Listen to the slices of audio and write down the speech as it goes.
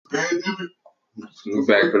Pandemic. We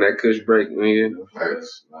back from that Kush break, nigga.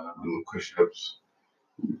 Facts. Doing push-ups.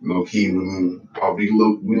 Low key, we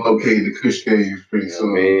located the Kush Cave pretty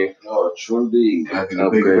soon. Man. Oh, true indeed. I think the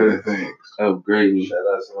bigger things. Upgrading. Shout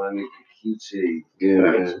out to my nigga QT. Yeah,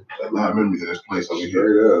 man. A lot of memories of this place over here.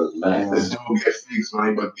 Straight up, man. This dude get fixed,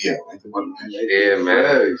 man. But yeah, Yeah,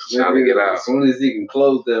 man. Trying to get out. As soon as he can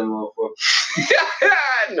close that motherfucker.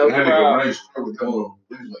 No problem. He's like,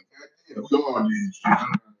 goddamn, come on, these streets.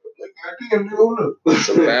 Like, goddamn, dude, hold up.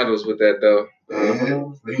 Some battles with that, though. He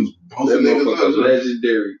was That posting motherfucker's niggas up.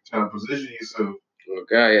 legendary. Trying to position yourself. The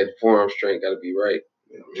guy had forearm strength, gotta be right.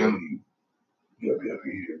 Yeah, I'm telling you. You gotta be up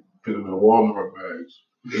here. Put them in Walmart bags.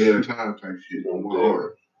 Yeah, the time type shit. On one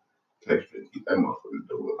arm. Type shit. Keep that motherfucker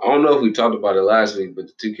doing. I don't know if we talked about it last week, but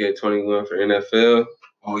the 2K21 for NFL.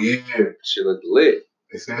 Oh, yeah. Shit looked lit.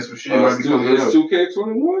 They said some shit might be coming It's out.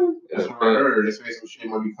 2K21? That's what I heard. They said some shit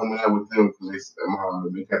might be coming out with them because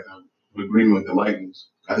they got the agreement with the Lightnings.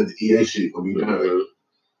 I think the EA shit will be done. Mm-hmm.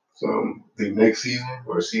 So I think next season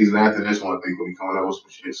or the season after this one, I think will be coming out with some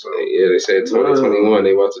shit. So Yeah, they said 2021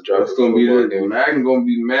 they about to drop. It's gonna be the the Madden gonna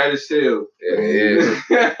be mad as hell. Yeah, it is.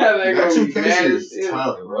 They're that gonna be 2K mad shit as is hell.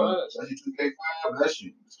 tough, bro. Especially 2K5, that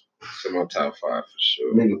shit. It's in my top 5 for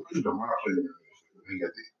sure. Nigga, push the mark player. They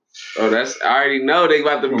got the. Oh, that's I already know they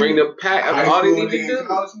about to bring the pack. All they need to do.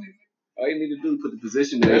 All you need to do is put the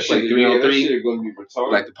position in. That That's like shit, 3-on-3. that shit gonna be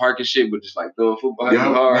retarded. Like the parking shit, but just like throwing football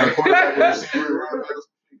Yeah, hard. that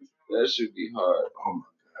That should be hard. Oh my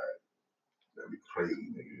god, that'd be crazy,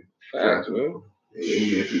 nigga. Facts, man.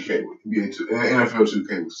 Yeah, NBA 2K, NFL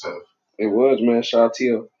 2K was tough. It was, man. Shout out to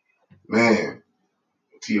you. Man,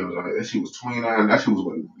 T.O. was like, that shit was $29. That shit was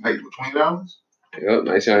what, like $20? Yep,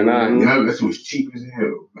 1999. Yeah, that shit was cheap as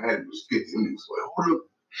hell. Man, it was 50. And it was like, hold up.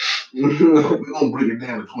 We're gonna break it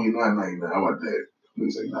down to $29.99. How about that? We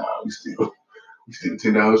was like, nah, we still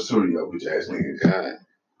 $10 short, y'all bitch ass niggas. God.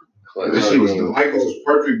 That shit was the likeness was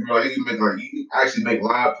perfect, bro. He could actually make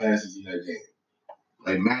live passes in that game.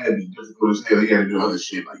 Like Madden be difficult as hell. He had to do other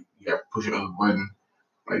shit like you got to push another button.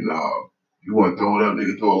 Like nah, you want to throw it up, they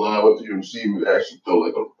can throw a live up to your receiver and actually throw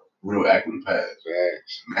like a real accurate pass.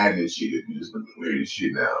 Facts. Madden shit, you just looking weird as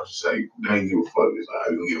shit now. It's just like they ain't give a fuck. It's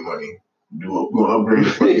like, you gonna get money. Gonna upgrade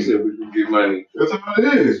the He said we can get money. That's how it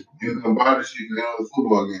is. You're gonna buy the shit because they have a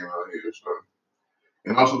football game out here. So.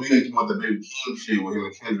 And also, we ain't about the Baby King shit with him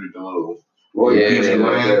and Kendrick, the little. Oh,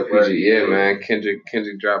 yeah, man. Kendrick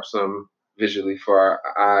dropped something visually for our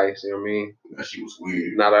eyes, you know what I mean? That shit was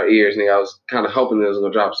weird. Not our ears, nigga. I was kind of hoping it was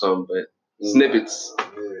going to drop something, but snippets.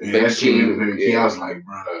 Yeah, that shit was Baby King. I was like,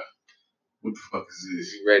 bro, what the fuck is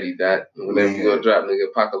this? You ready, that? Whenever you going to drop, nigga,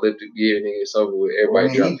 apocalyptic year, nigga, it's over with.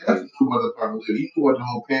 Everybody drop. He definitely knew about the apocalypse. He knew about the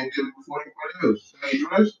whole pandemic before anybody else. How you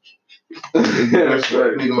dressed? That's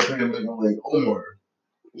right. Nigga, pandemic, I'm like, Omar.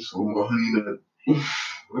 So my honey nut.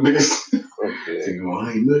 Niggas. Taking my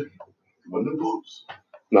honey nut. What the boots?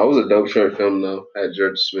 No, it was a dope short film though. Had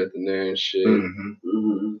George Smith in there and shit.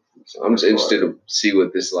 So I'm just interested to see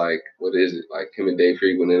what this like. What is it like? Him and Dave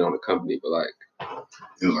Free went in on a company, but like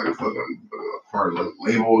it was like a fucking part of a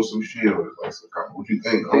label or some shit. Or like some kind of, what you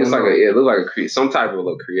think? I think it's like it looked like some type of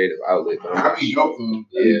a creative outlet. But I be joking.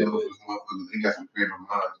 Yeah, they got some creative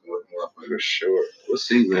minds. For sure. We'll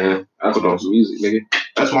see, man. I put on some music, nigga.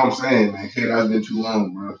 That's what I'm saying, man. K-Dot's been too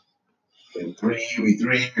long, bro. Been 3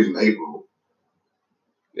 years in April.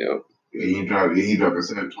 Yeah. He dropped in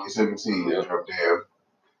 2017. Yeah. He dropped Damn.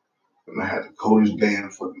 And I had the coldest damn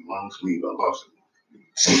fucking long sleeve. I lost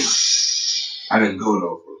it. I didn't go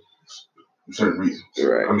though for certain reasons.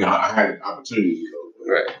 Right. I mean, I had an opportunity to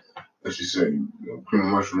go. Right. Let's just say, cream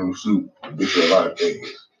of mushroom soup. This is a lot of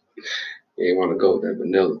things. Yeah, you want to go with that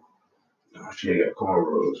vanilla. No, she ain't got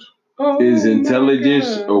cornrows. Oh, is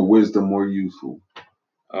intelligence or wisdom more useful?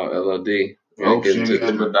 Oh, LOD. Oh, get into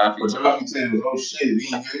the Gaddafi said, oh shit, he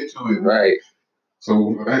didn't get into it. Right. So,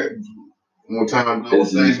 one time,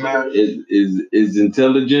 is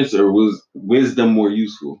intelligence or was wisdom more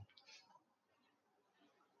useful?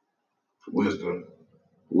 Wisdom.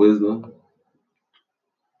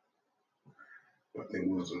 I think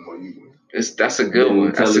wisdom more useful. That's a good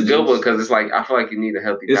one. That's a good one because it's like I feel like you need a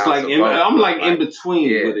healthy balance. It's like I'm like in between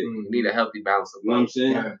with it. You need a healthy balance of both. You know what I'm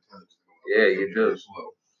saying? Yeah, you do.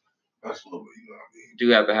 That's slow, but you know what I mean. You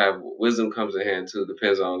do have to have wisdom comes in hand too.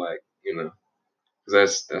 Depends on like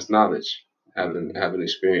because that's knowledge. Having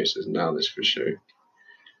experience is knowledge for sure.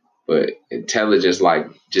 But intelligence, like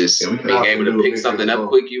just being able to pick something up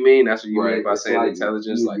quick. You mean that's what you mean by saying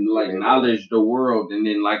intelligence? Like knowledge the world, and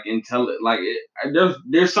then like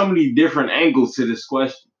there's so many different angles to this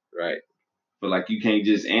question. Right. But like you can't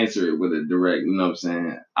just answer it with a direct. You know what I'm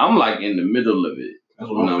saying? I'm like in the middle of it.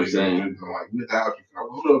 That's what I'm saying. Like, without you,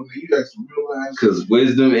 hold up, man, you got some real ass. Because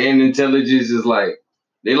wisdom and intelligence is like,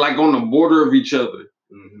 they like on the border of each other.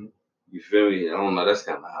 Mm-hmm. You feel me? I don't know. That's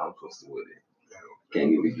kind of how I'm supposed to with it.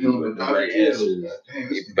 Can't even give you the right answers.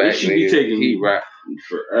 It should be taking me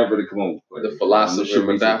forever to come on. The philosopher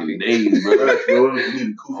Gaddafi. Days, bro. The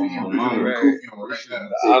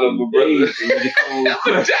honorable brother.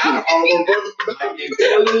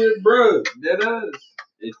 Intelligent, bro. That does.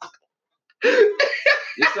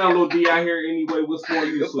 It's not little D out here anyway. What's more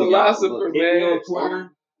useful? The philosopher, man. On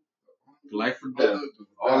Twitter. Life or death.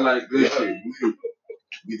 All that good shit.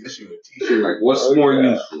 Get that shit a t-shirt. Like, what's more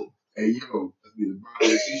useful? Hey, yo, let's get a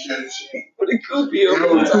t-shirt and shit. Put a goofy over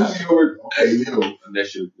the top. Hey, yo. That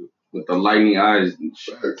shit with the lightning eyes and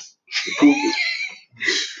shit. The Cooper.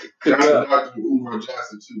 Shout out to Dr. Umar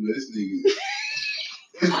Johnson, too, man. This nigga.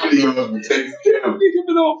 This video has been taking care of. Nigga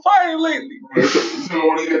been on fire lately. So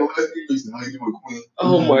when he had the last video, he said, how you doing, Queen?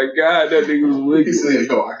 Oh my God, that nigga was wicked. He said,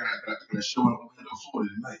 yo, I got show it on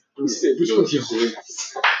Florida tonight. He said, which one y'all?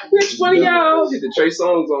 Which one of y'all? Hit the Trey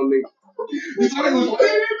Songz on nigga. He's like,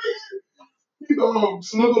 you know,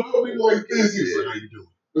 snuggled up, he like this. He's like, how you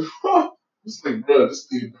doing? It's like, bro, this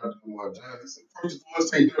nigga Dr. Umar Johnson. He said, first of all,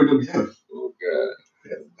 let's take WWF. Oh God.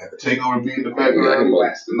 Take over being the background.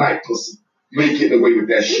 Last night, pussy. You ain't getting away with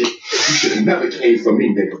that shit. You should have never came for me,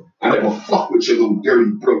 nigga. I never fuck with your little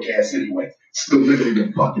dirty broke ass anyway. Still living in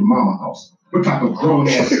your fucking mama house. What type of grown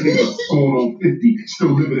ass nigga going on 50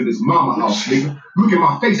 still living in his mama house, nigga? Look at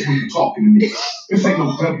my face when you talking to me. This ain't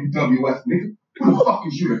no WWF, nigga. Who the fuck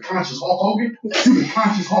is you, the conscious Hulk Hogan? You the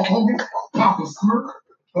conscious Hulk Hogan? Papa Smirk?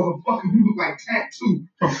 Motherfucker, you look like Tattoo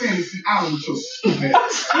from Fantasy Island with your stupid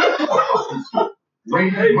ass.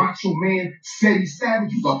 Raven, Macho Man, Steady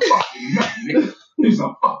Savage, you's a fucking nut, nigga. You's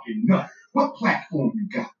a fucking nut. What platform you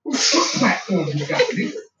got? What platform you got,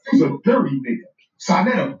 nigga? You's a dirty nigga. So I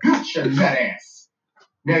let him gut your nut ass.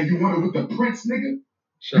 Now you want it with the Prince, nigga?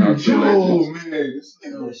 Shout out to Oh, man. This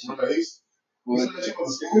nigga was nice. You said that shit about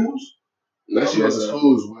the schools? That shit about the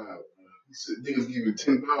schools, wow. He said niggas give you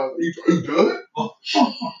 $10. You done?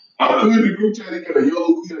 I put in the group chat, they got a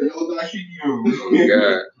yellow dashiki. Oh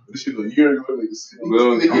God. This shit a year ago, nigga.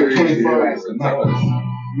 Well, they get 25 ass a night.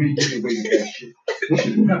 You ain't getting away with that shit. This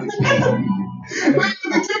shit nothing to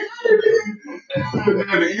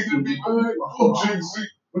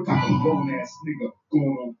What type of grown ass nigga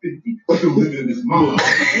going on 50 still living in his mama? Look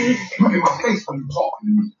at my face when you talking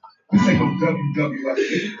to me. This ain't no WWF.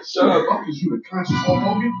 Shut up. Fuck is you, the conscious Hulk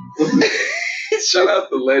Hogan? Shout out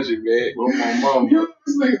the legend, man. Oh, my mom. Yo,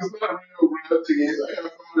 this nigga's not real, bro. I gotta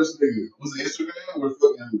follow this nigga. Was it Instagram or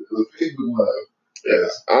fucking Facebook Live?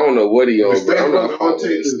 Yes. I don't know what he on, but I'm not I'll following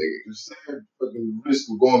take this the nigga. sad fucking risk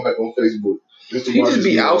of going back on Facebook. He just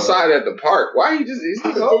be outside at the park. Why he just? Is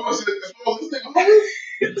he home?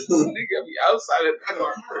 This nigga be outside at the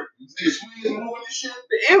park. This shit.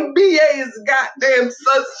 The NBA is goddamn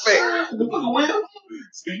suspect.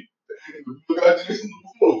 See,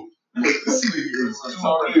 this nigga is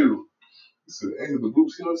so real. He said, "Hey, the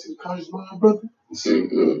boots, you know, see the conscious mind, brother." He said,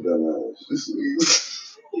 "Dumbass, this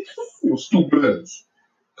nigga, you stupid ass."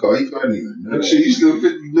 Call he can't even. That shit, you still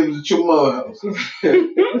living at your mama house. What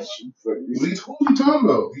you talking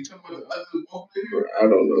about? He talking about the other nigga? I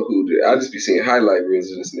don't know who did. I just be seeing highlight reels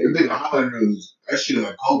of this nigga. That shit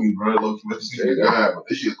like Kobe, bro. Look, this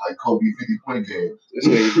shit like Kobe 50-point game. This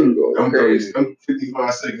nigga been going crazy. I'm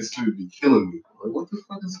 55 seconds to be killing me. Like, what the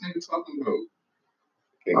fuck is this nigga talking about?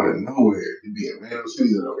 Out of nowhere, he be in Random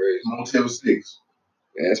City, Motel 6.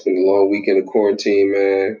 Man, it's been a long weekend of quarantine,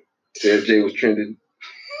 man. Sarah J was trending.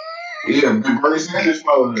 Yeah, Bernie Sanders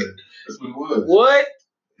followed her. That's what it was. What?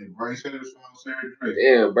 And Bernie Sanders followed Sarah J.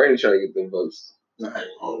 Damn, Bernie trying to get them votes.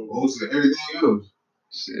 Votes and everything else.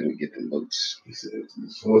 Said, let me get them votes. He said,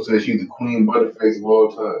 someone said she's the Queen Butterface of all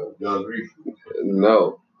time. Y'all agree?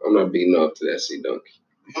 No, I'm not beating off to that C Donkey.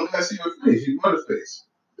 You don't gotta see her face. She's Butterface.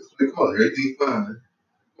 That's what they call her. Everything fine.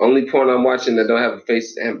 Only porn I'm watching that don't have a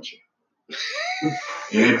face is amateur.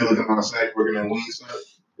 Yeah, they be looking outside working on Wingstop.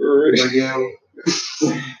 Like, yeah.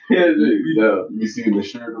 You be seeing the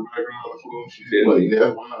shirt in the background. Shit. Like, yeah,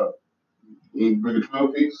 wow. You bring a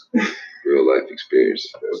 12-piece? Real life experience.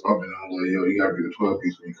 That's probably not like, yo, you gotta bring a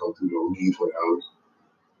 12-piece when you come through the lead for the hours.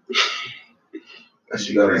 That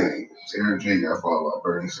shit got hang. Sarah J got followed by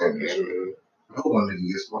Bernie Sanders, man. I hope my nigga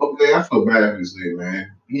gets smoked. Man, I feel bad for this nigga, man.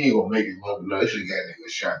 He ain't gonna make it long enough. They should have got nigga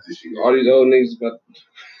shot this year. All these old niggas about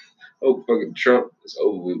fucking Trump is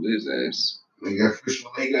over with his ass. They got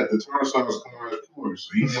the tartar sauce coming out of the corner, so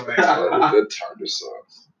you never the tartar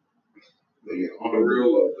sauce. They get all the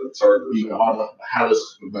real the tartar sauce. All the house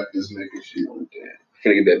about this nigga shit like that.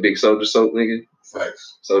 Finna get that big soldier soap, nigga.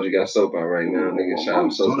 Facts. Soldier got soap out right now, nigga. Shout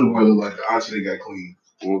out soap. Soldier boy look like the auntie that got clean.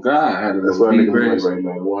 Oh God, I had to that's why nigga look like right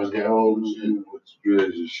now. Ones get home and shit. With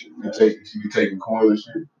dreads and shit. She be taking corn and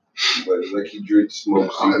shit. But like he dreads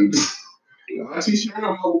smoke CBD. Auntie, she don't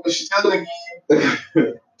know what she telling again.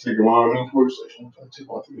 Take her mom in for a session. I'm trying to take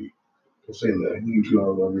off me. I'm saying that. You need $2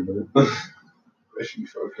 on me, man. That should be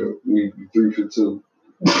fucked up. We 3 for 2.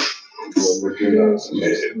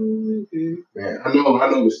 Man, I know.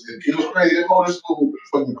 It was crazy. They go to school,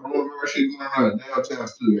 fucking coronavirus shit going around downtown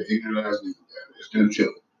still, man. Ignorant ass niggas, man. They're still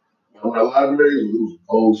chilling. Now, when a lot of niggas, it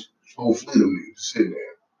was a whole fleet of niggas sitting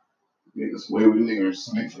there. Niggas, wait with niggas,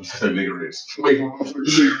 niggas, wait for motherfucking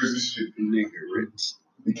niggas and shit. Niggas.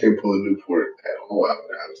 We can't pull a Newport at all out of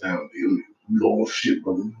downtown. We all shit,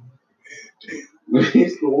 brother. Man, damn.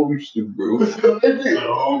 It's the old shit, bro.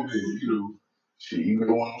 Oh, man, you know. Shit, you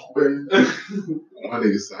been one square? One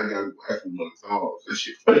nigga said, I got actually one of thoughts. That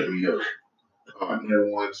shit fucked me up. I never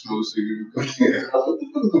wanted to smoke cigarettes. You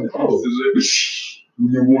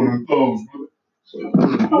get one of those, bro. So,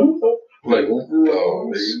 like,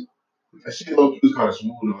 overall, nigga. That shit low key was kind of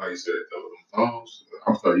smooth on how you said it, though. Them thongs,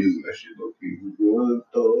 I'm starting using that shit low key. One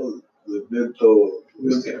thong, the menthol.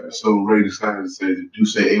 This episode ready decided to say the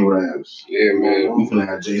Dusse Arabs. Yeah, man. We finna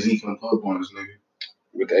have Jay-Z come up on this nigga.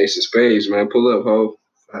 With the Ace of Spades, man. Pull up, ho.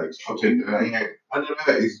 Thanks. I'll take that. I never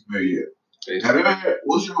had Ace of Spades yet. Have you ever had,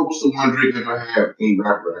 what's the one drink that I have any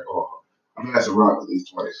rapper alcohol? I've had some rock at least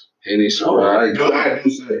twice. Henny Ciroc. I do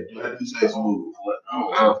say smooth. I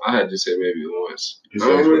had to say maybe once.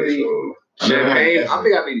 Champagne. I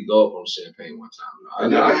think I need to go up on champagne one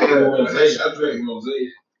time. I had rosé. I drank rosé.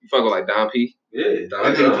 You fuck with like Don P? Yeah.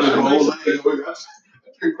 I think put the whole leg.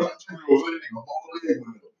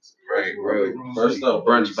 Right, bro. First up,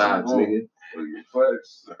 brunch vibes, nigga.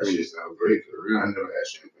 That shit sounds great for real. I never had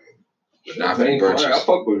champagne. But not for brunches. I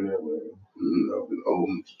fuck with it that way. No, it's old.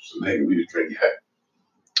 So nigga, we just drink that.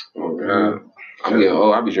 Oh God. I'm getting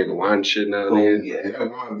old. I be drinking wine and shit now. Yeah, that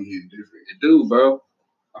wine be getting different. It do, bro.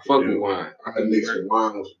 I fuck with wine. I had mixed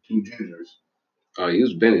wine with 2 gingers. Oh, you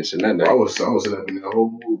was Bennett's in that day. I was sitting up in the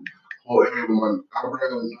whole area with my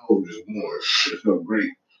eyebrow and nose just warm. It felt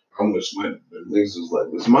great. I went sweating. The niggas was like,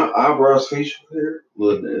 was my eyebrows facial hair?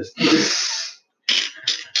 Look nasty.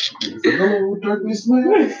 Hello, darkness, man.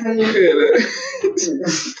 I'm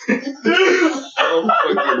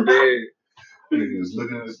fucking dead. Niggas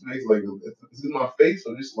looking at his face like, is this my face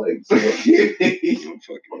or just like,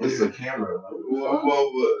 this is a camera.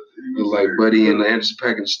 Look like Buddy in the Anderson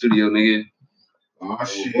Paak in the studio, nigga. Oh,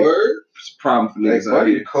 shit. Word? It's a problem for niggas out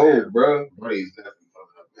here. Buddy cold, bro. Buddy's definitely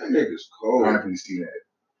fucking up. That nigga's cold. I'm happy to see that.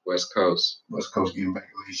 West Coast getting back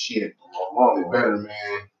on his shit. It's better,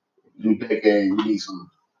 man. New decade, we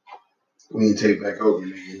need to take back over,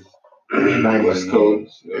 nigga. West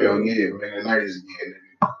Coast. Hell yeah, man. The 90s again,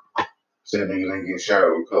 nigga. Said niggas ain't getting shot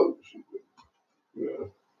over color. You know,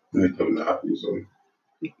 they're coming out here, so.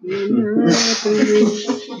 Like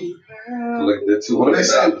that too. When they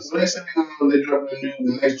said they dropping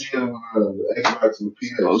the next gen of the Xbox and the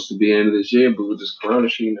PS. Supposed to be end of this year, but with this Corona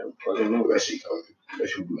shit, never fucking know that shit coming. That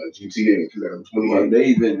should be like GTA in 2020.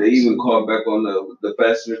 They even called back on the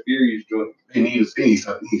Fast and Furious joint. They need to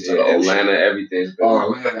Atlanta, everything's better.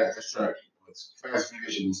 Oh, Atlanta, that's right. Fast and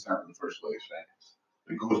Furious should be stopped in the first place.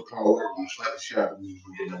 It goes to Paul Walker and slap the shot.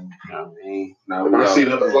 Now when I see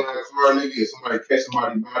the flying car, nigga, if somebody catch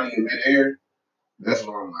somebody's body in midair, that's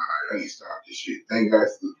what I'm like, I need to stop this shit. Thank God.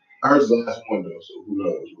 I heard the last one though, so who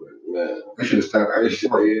knows? But man, they should have stopped after the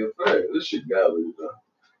first. This shit garbage though.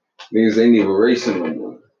 Niggas ain't even racing no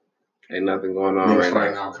more. Ain't nothing going on right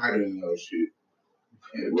now. Al Qaeda and all shit.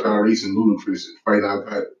 Tyrese and Ludacris fighting Al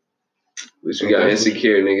Qaeda. At least we got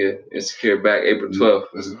Insecure, nigga. Insecure back April 12th.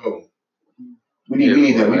 Let's go. We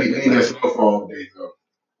need that snowfall day though.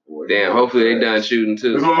 Damn, hopefully they done shooting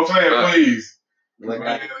too. That's what I'm saying, please. Like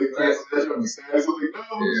that's gonna be sad. It's like, no,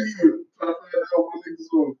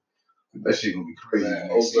 that shit gonna be crazy.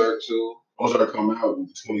 Ozark too. Ozark come out with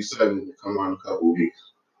the 27th. Come out in a couple weeks.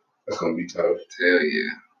 That's gonna be tough. Hell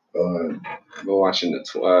yeah. We're watching the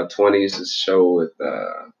 20s. This show with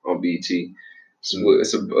on BT.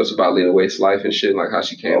 It's about Lena Waithe's life and shit, like how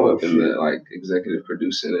she came up in the like executive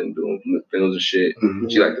producing and doing films and shit. Mm-hmm.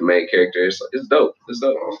 She like the main character. It's dope. It's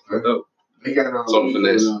dope. It's dope. They got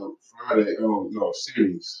Friday.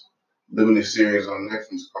 Series. Limited series on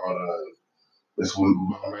Netflix called this one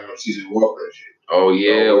about Caesar Walker and shit. Oh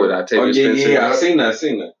yeah, with Octavia Spencer. Yeah, I seen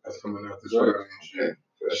that. That's coming out this Friday and shit.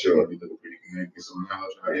 That shit gonna be looking pretty good. Get some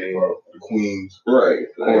knowledge out here for the queens. Right.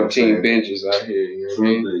 Quarantine binges out here. You know what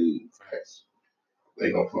I mean? Facts. They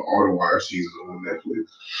gonna put all the Wire seasons on Netflix.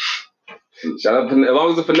 Shout out, as long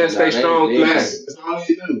as the finesse stay strong, finesse. That's all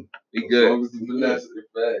you do. Be good. As long as the finesse is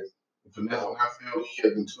fast. The finesse on our field, he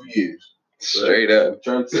had in 2 years. Straight up. I'm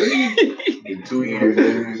trying to tell you. In 2 years,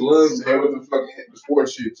 man. Same with the fucking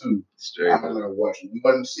sports shit, too. Straight I've up. never watched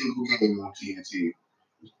one single game on TNT.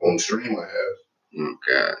 On stream, I have. Oh,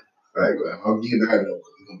 God. Like, I'll give that though,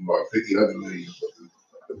 because it's about 50 other million.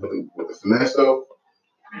 With the finesse, though,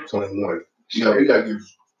 it's only one. You know, we got to give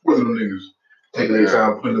four of them niggas taking their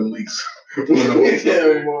time putting them leaks. Boy,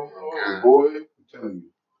 I'm telling you.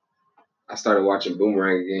 I started watching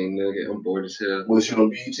Boomerang again, nigga. I'm bored as hell. Well, shit on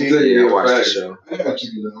BET? Yeah, I watched the show. I got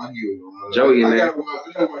you, I'll give it a Joey in there. I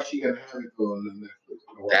gotta watch She Got a Habit on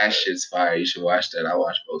Netflix. That shit's fire. You should watch that. I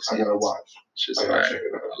watched both seasons. I gotta watch. Shit's I fire. gotta check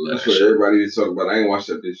it out. I love That's that what shit. everybody is talking about. I ain't watched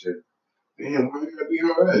that shit. Damn, why you gotta be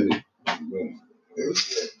already?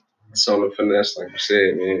 It's on the finesse, like you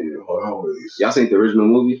said, man. Yeah, always. Y'all seen the original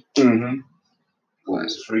movie? Mm-hmm. Classic.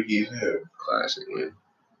 It's freaky as hell. Classic, man.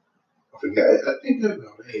 I forgot. I think that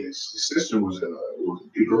his sister was in a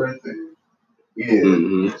Computer Red thing.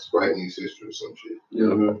 Yeah, Spike Lee's sister or some shit. Yeah.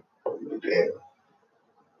 Damn.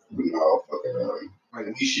 But no, fucking like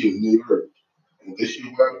we shit in New York. And this shit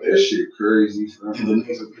out there. That shit crazy. And the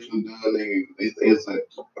niggas officially done, it's like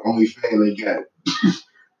the only fan they got.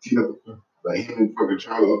 You know, like him and fucking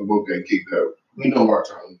Charlie both got kicked out. We know our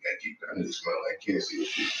Charlie got kicked out. Niggas smell like cancer and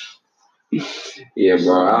shit. Yeah,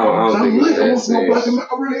 bro. I don't think it's that serious.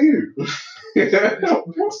 I'm right here. Push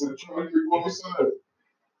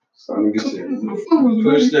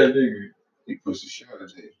that nigga. He pushed the shot at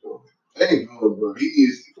James, though. That ain't good, bro. He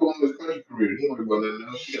pulling his country career. He don't worry about nothing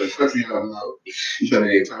else. He got a country album out. He's trying to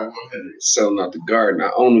get top 100. Selling out the garden.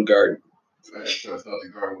 I own the garden. Trying to sell the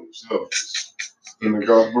garden with himself. Him and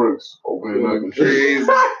Garth Brooks. Opening up and Crazy. Yeah,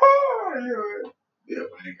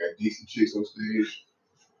 but they got decent chicks on stage.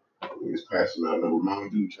 We was passing out number Mama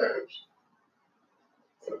Do times.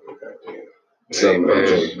 Fucking goddamn. Hey, man.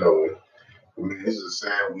 Man, this is a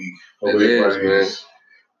sad week. It is, man.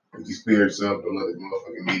 Get your spirits up and let the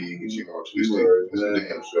motherfucking media get you all twisted. It's a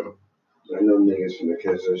damn show. I know niggas finna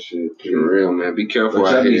catch that shit. For real, man. Be careful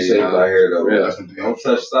But out be here. safe out here, though. Real.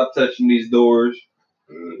 Stop touching these doors.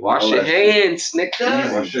 Wash your hands,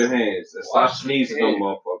 nigga. Wash your hands. And stop sneezing on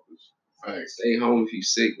motherfuckers. Right. Stay home if you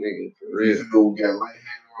sick, nigga. For real. If you got light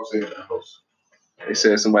hand off, stay in the house. They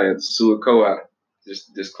said somebody at the sewer co-op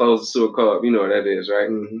just closed the sewer co-op. You know what that is, right?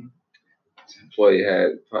 Mm-hmm. The employee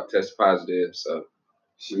had tested positive, so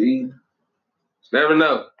See? never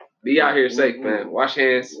know. Be out here safe, man. Wash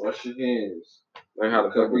hands. Wash your hands. Learn how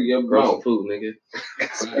to Cover your grow some mouth. food, nigga.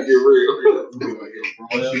 Get real.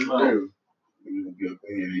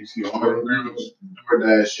 You see all the girls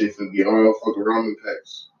doing that shit and get all fucking ramen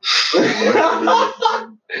packs.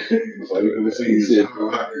 So you can see you said hot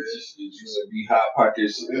pockets. Be hot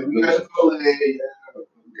pockets.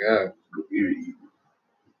 God.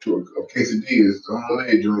 To a quesadillas, the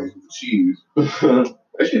homemade drinks with cheese.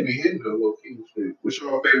 That should be hitting the little key shit. What's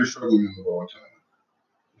your favorite struggle meal of all time?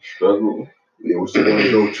 Struggle? Yeah, what's the one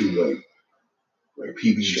to go to, like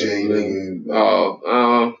PBJ,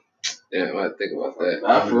 nigga? Yeah, I might think about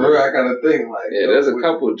that. For real, I gotta think there's a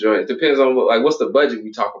couple joints. Depends on what's the budget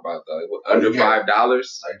we talk about though. Like, under $5?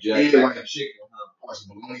 Like Jack like chicken. Some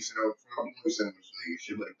bologna sandwich, nigga,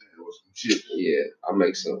 shit like that, or some chips. Yeah, I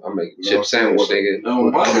make chip sandwich, nigga. No,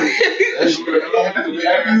 you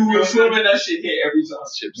were swimming, that shit hit every time.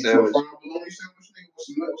 Chip sandwich. Bologna sandwich, nigga, with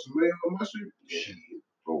some mayo and mustard. Shit.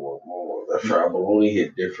 That fried bologna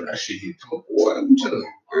hit different. That shit hit top. What? I'm telling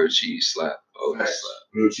you. Grilled cheese slap. Oh, that slap.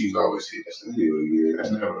 Grilled cheese always hit. That's the hell, yeah.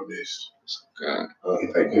 That's never a miss. God.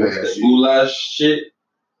 Goulash shit.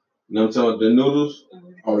 You know what I'm talking about? The noodles?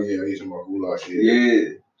 Oh, yeah, he's talking about goulash shit.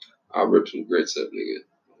 Yeah. I'll rip some grits up, nigga.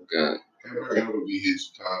 Oh, God. Hamburger would be hit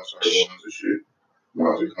sometimes. Sorry, ones and shit.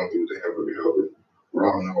 Miles would come through with the hamburger helper.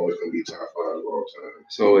 Ramen always going to be top 5 of all time.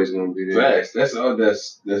 It's always going to be there. Facts. That's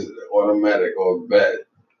automatic or bad.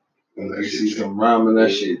 When you see some ramen,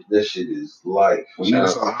 that shit is life. When you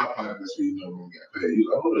saw Hot Pockets, that's when you know when we got paid. You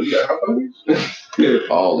like, hold up, you got Hot Pockets?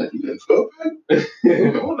 Balling. You got 12 pack?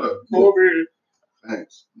 Hold up. Over here.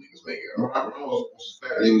 Thanks. Niggas make it. I was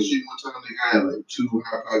fat as shit one time. Nigga, I had like 2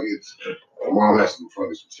 Hot Pockets. My mom had some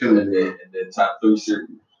fucking chili. And then top 3 cereal.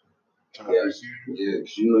 Top 3 cereal? Yeah,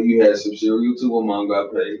 because you know you had some cereal too when mom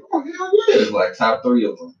got paid. Oh, hell yeah. It's like top 3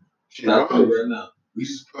 of them. Shit, top 3 right now.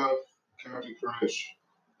 Reese's Puff, Captain Crunch,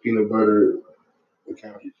 peanut butter, and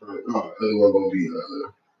Captain Crunch. Oh, the other one gonna be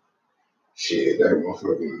shit. That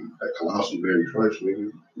motherfucking colossal berry crunch,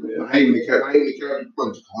 nigga. Yeah. I ain't even the Captain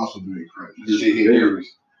Crunch. Colossal berry crunch. This shit here.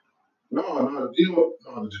 Berries. No, the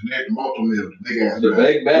generic multi meal, the big ass. The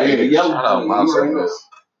big bag, the yellow. Shout out,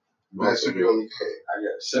 Best cereal on the game. I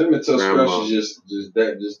got Cinnamon Toast Crunch is just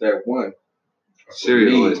that one.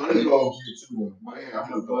 Cereal is. I'm gonna fuck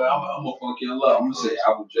y'all up. I'm gonna say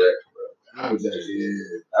Apple Jacks, bro. Apple Jacks,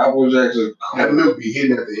 yeah. Apple Jacks is cool. That milk be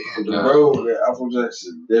hitting at the end, bro. The Apple Jacks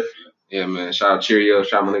is different. Yeah, man. Shout out Cheerios.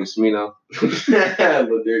 Shout out my nigga Smino.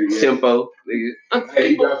 Tempo. Nigga. Hey,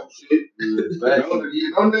 you got some shit.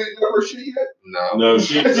 Don't they never shit yet? No,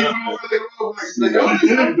 shit.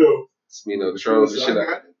 Smino controls the shit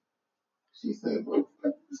out. She said, bro,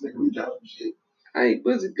 this nigga we drop some shit. Hey,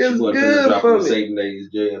 what's it good? She wasn't dropping the same days,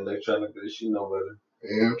 J Electronica. She know better.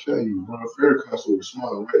 Yeah, I'm telling you, bro, fair customer is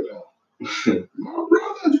smiling right now. My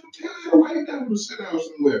brother, you tell your white devil to sit down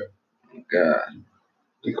somewhere. God.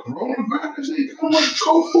 The coronavirus ain't come with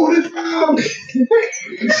code 45.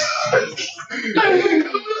 I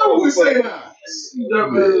would say that.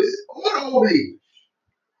 What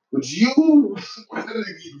But you,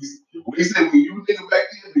 we said when you nigga back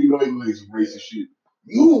then, you know you like some racist shit.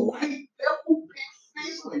 You white devil, big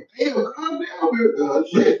face, like damn, calm down, man.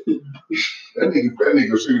 Shit. That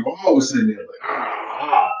nigga shit always sitting there like,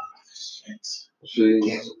 shit.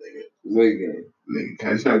 Cancel, nigga. Wait, game.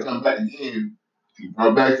 Nigga, he's trying to come back again. He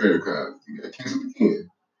brought back there, cause he got canceled again.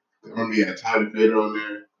 I remember he had Tyler Fader on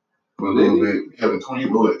there for a little bit. Yeah, but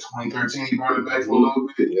 2013, he brought it back for a little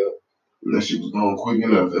bit. Yeah. And that shit was going quick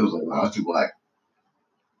enough. It was like, wow, it's too black.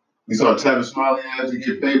 You saw Travis Smiley ass to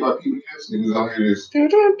get paid by people. Niggas out here just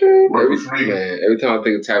working free. Man, every time I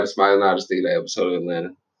think of Travis Smiley, I just think of that episode of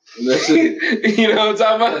Atlanta. That's it. You know what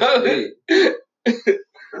I'm talking about?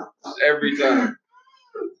 Every time.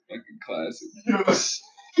 Fucking classic.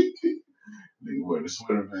 Nigga wear the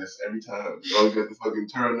sweater vest every time. You always got the fucking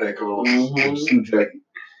turtleneck on, the suit jacket.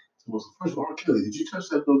 First of all, R. Kelly, did you touch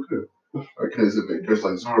that little girl? R. Kelly said they dressed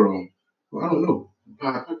like Zorro. Well, I don't know.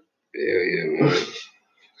 Yeah, man.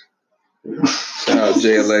 Shout out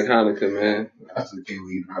J Electronica, man. I still can't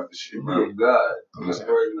believe you dropped the shit, bro. Oh, God. I'm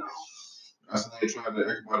sorry now. I still ain't trying to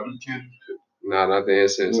act about the candy shit. Nah, not the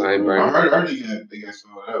incense. I ain't I burning. heard they got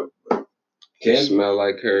sold out. It smell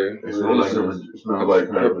like her. It smell like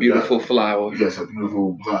her. Her beautiful flower. Yes, a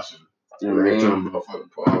beautiful blossom. Yeah, man. Talking about fucking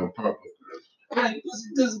purple. Hey, pussy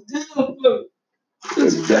does good for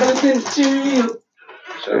it's better than cereal.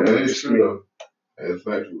 Yeah, it's true. That's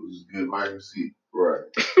factual. It's good vitamin C. Right.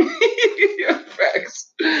 Yeah,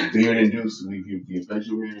 facts. Beard and Dusse, we get the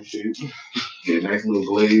effectual beard and shit. Get a nice little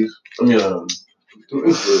glaze. Nice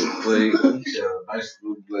little glaze.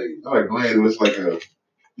 I like glaze, but it's like a,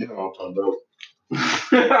 you know what I'm talking about.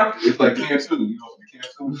 It's like can too. You know the can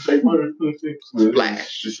too shea butter.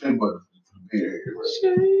 Splash. The shea butter for the beard.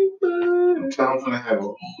 Shea butter. I'm telling you, I'm gonna have a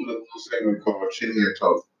whole little segment called Chitty and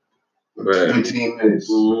Talk. Right. 15 minutes.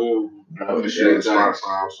 Driving the shit at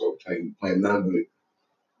Spotify, so I'm playing none of it.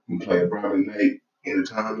 I'm playing Robin Knight in the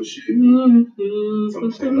time and shit. So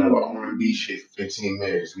I'm playing none of R&B shit for 15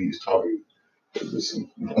 minutes. We just talking. When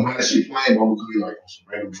that shit playing, I'm gonna be like some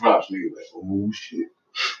random drops, nigga. Like, oh shit.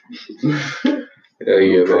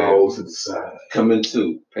 Yeah, calls to the side. Coming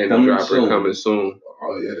soon. Coming soon.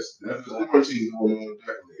 Oh yes, that's the quarantine going on.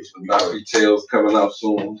 Definitely, it's gonna be Dr. Tales coming out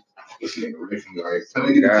soon. This nigga Ricky, like, tell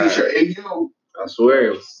me to get a t-shirt. Hey yo, I swear,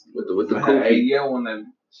 with the cookie. Hey yo, on that.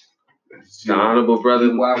 The honorable brother.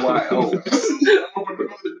 YYO.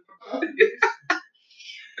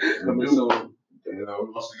 Coming soon. You know, we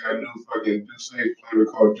also got a new fucking Dusse flavor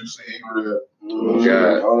called Dusse Arabs. Oh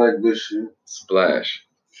God, all that good shit. Splash.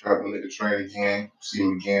 Shot the nigga train again. See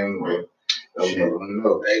him again. Like, shit, I don't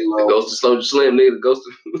know. The ghost of Slow Slim, nigga. The ghost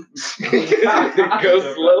of the ghost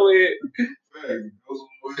of Slow Head. Ghost of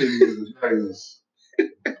Slow Head is nice.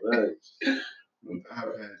 Facts.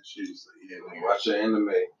 I've had shit. So yeah, like, watch your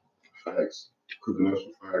anime. Facts. Cooking up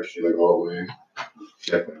some fire shit like always.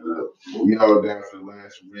 Checking it out. We all down for the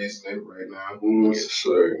last race right now. Yes,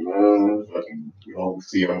 sir, man. Fucking, we hope to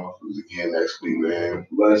see our motherfuckers again next week, man.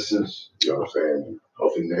 Blessings. You know what I'm saying?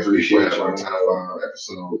 Hopefully next week we'll have our top 5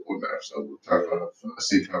 episode. Top 5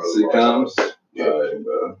 sitcoms. Yeah, and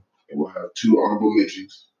we'll have 2 honorable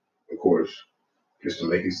mentions, of course, just to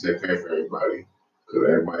make it fair for everybody. Because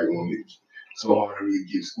everybody gonna get so hard to really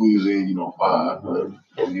get squeezed in, 5, but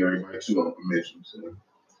we'll give everybody 2 honorable mentions.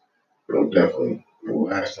 Definitely.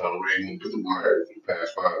 Last time Ray didn't put the wire for the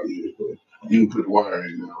past 5 years, but you can put the wire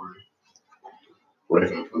in now, Ray. Ray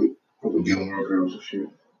can put Gilmore Girls and shit.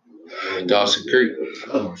 Dawson Creek.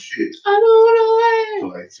 Oh shit. I don't know.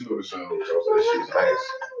 For like 2 episodes, that shit's nice.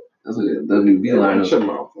 That's like a WB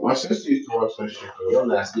lineup. My sister used to watch that shit, though. Your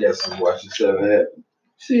nasty ass is watching 7 Happen.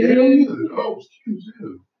 Shit, hell yeah. The dog was cute,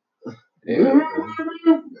 too. Yeah.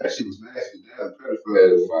 That shit was nasty.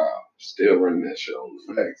 Damn, wow. Still running that show.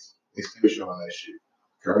 Facts. They still showing that shit.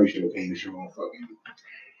 Curry should have came to show on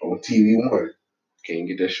TV One. Can't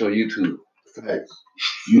get that show on YouTube. Facts.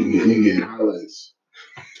 You get highlights.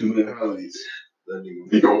 2 minute highlights. That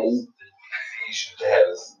nigga old. You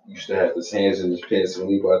should have his hands in his pants when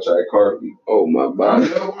he watch iCarly. Oh my body.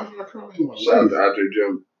 Shout out to Audrey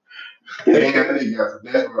Jump. Yeah, that nigga got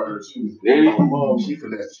finessed by her too. My mom, she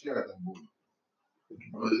finessed the shit out of that boy.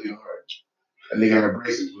 Really hard. That nigga had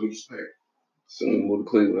braces, with respect. Soon he moved to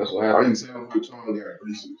Cleveland, that's what I happened. can tell what time he got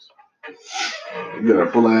braces. You got a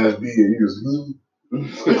full ass beard, you just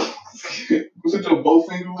was it your bow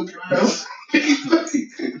finger looking ass? 7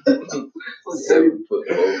 foot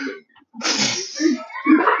over.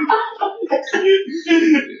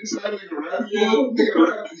 That nigga rap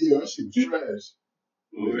video, that shit was trash.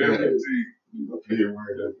 Up here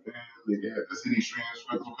wearing that nigga had the city trains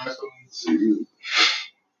fucking last one.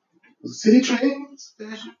 City trains?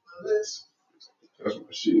 That's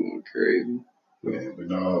my shit went crazy. Man, but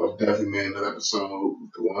no, definitely, man, another episode.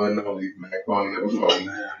 The one and only Mac Bond never fought.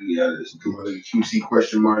 Yeah, this Got my nigga QC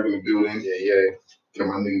question mark in the building. Yeah. Got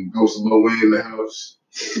my nigga Ghost of Low in the house.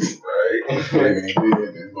 right.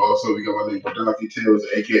 And also we got my nigga Donkey Tales,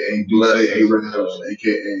 aka Dusse Arabs,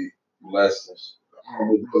 aka Blessings.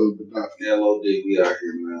 Honorable Brother Gaddafi. LOD, we out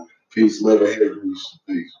here, man. Peace, love, and hair grease.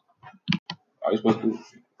 Peace. I just went to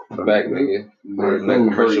back, nigga. Like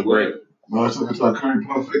commercial break. I was talking to our current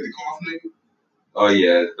pump fake the cough nigga. Oh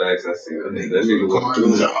yeah, facts. I see that. That nigga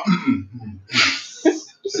was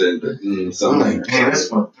said something. I'm like, damn, that's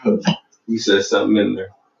fucked up. He said something in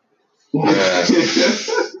there. Yeah.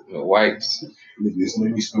 The wipes. Nigga, this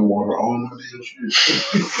made me spill water all my damn shit.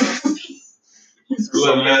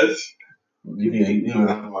 Little mess. You know, I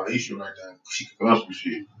have a lot of issue right now. She can come up with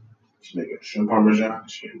shit. She making shrimp parmesan and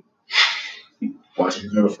shit. Watching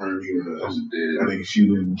girlfriend, you know, I think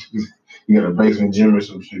shooting. You got a basement gym or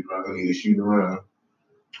some shit, bro. I need to shoot around.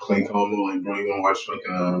 Clay called me like, bro, you gonna watch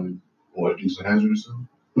fucking what Dusse Arabs or something?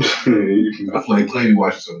 I feel like Clay be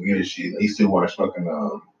watching some weird shit. He still watch fucking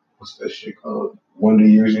what's that shit called? Wonder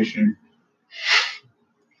Years and shit.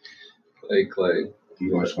 Clay.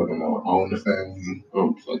 You watch fucking All in the Family.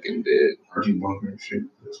 I'm fucking dead. Archie Bunker and shit.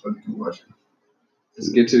 That's what you can watch. Let's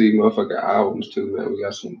get to these motherfucking albums too, man. We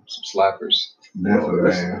got some slappers. Definitely,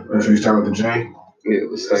 man. Make sure you start with the J. Yeah,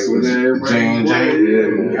 let's stay with the J and J. Yeah,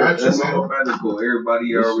 man. That's all medical.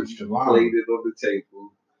 Everybody already played it on the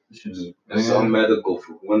table. That's all medical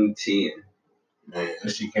for 1 to 10. Man, that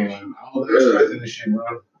shit came. I was expecting this shit,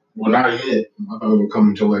 bro. Well, not yet. I thought it would come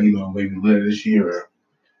until like, maybe later this year.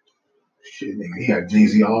 Shit, nigga, he got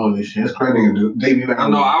Jay-Z all this shit. That's crazy. I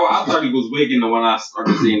know. I thought he was wigging when I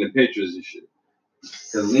started seeing the pictures and shit.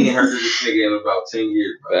 Cause we ain't heard of this nigga in about 10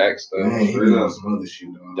 years. Facts, though. Man, he doing some other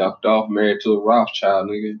shit, though. Ducked off, married to a Rothschild,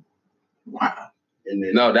 nigga. Wow. And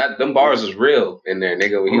then, no, them bars was real in there,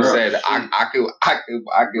 nigga. When he said, I could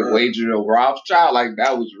wager a Rothschild, like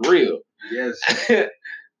that was real. Yes.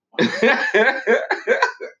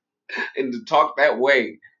 And to talk that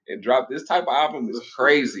way and drop this type of album is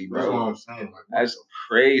crazy, bro. That's what I'm saying. Like, that's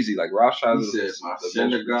crazy. Like Rothschild he said, my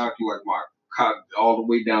synagogue, like my all the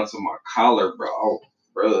way down to my collar, bro. Oh,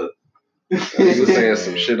 bro. He was saying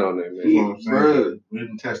some shit on there, man. You know what I'm saying?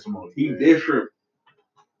 Written testimony. He different.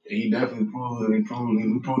 He definitely proved to me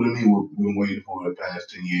what we've been waiting for the past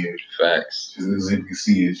 10 years. Facts. Just as you can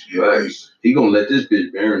see it. Facts. He gonna let this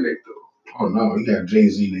bitch marinate though. Oh no, he got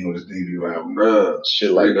Jay-Z name on his debut album. Bruh.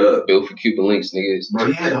 Shit like Built for Cuban Links, niggas. Bro,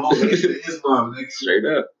 he had the whole Nation of Islam, nigga. Straight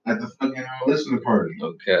up. At the fucking listening party.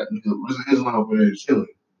 No cap. Where's the Islam over there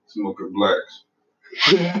chilling? Smoking blacks.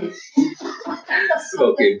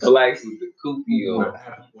 Smoking blacks with the kufi on.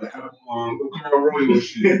 With apple, royal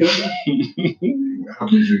shit. Apple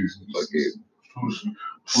juice. Fucking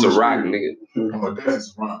Ciroc, nigga. Oh, that's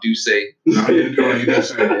Ciroc. Dusse. No, you doing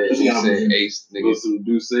Dusse. Dusse Ace, nigga.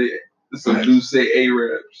 Some Dusse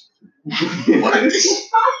Arabs. What?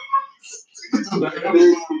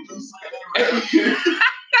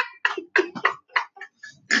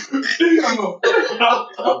 I'm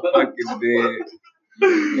fucking dead.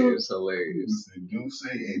 It's hilarious.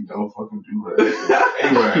 Dusse and don't fucking do that.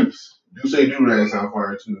 Arabs. Dusse do that sound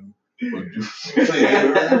fire too. But Dusse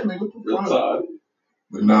Arabs, nigga, what the fuck?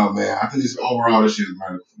 But no, man, I think this overall this shit is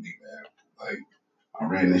medical for me, man. Like, I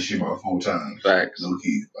ran this shit about 4 times. Facts. No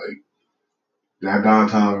key. Like, that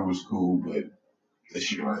downtown was cool, but this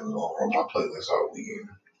shit right on my playlist all weekend.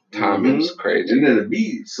 Timing is crazy. And then the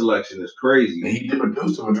beat selection is crazy. And he did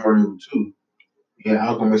produce the majority of it too. He had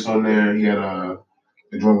Alchemist on there. He had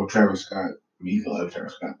the drummer Travis Scott. I mean, you can love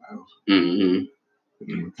Travis Scott now. Mm-hmm.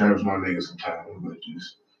 Travis my nigga sometimes, but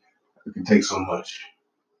just it can take so much.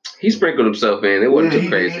 He sprinkled himself in. It wasn't too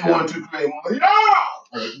crazy. It wasn't too crazy. Like, no!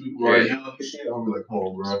 right? Shit, I'll be like, come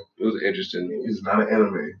on, bro. It was interesting. It's not an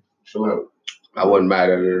anime. Chill out. I wasn't mad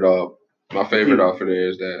at it at all. My favorite offer there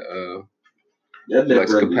is that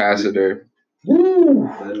flex capacitor. Woo!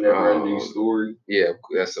 That never-ending story. Yeah,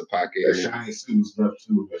 that's a pocket. That shiny suit stuff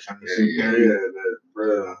too. That shiny suit. Yeah, that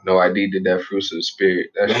bro. No ID did that Fruits of the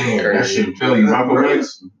Spirit. That shit crazy. That shit tell you, Malcolm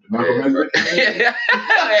X. Malcolm X. Yeah,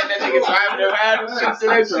 that nigga driving around and shit to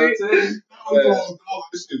that shit.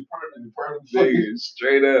 This shit perfect. Nigga,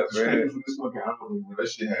 straight up, man. This fucking album, that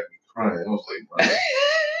shit had me crying. I was like, bro.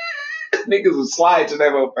 Niggas was sliding to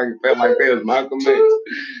that motherfucker. Felt like they was Malcolm X.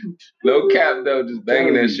 No cap though, just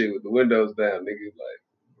banging that shit with the windows down. Niggas like,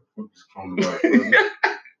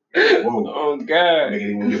 whoa. Oh God. Nigga,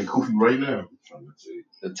 you wanna get a koofy right now.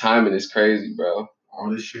 The timing is crazy, bro.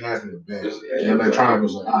 All this shit happened in bed. Yeah, electronic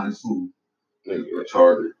was like, this food. Nigga,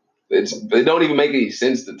 retarded. It don't even make any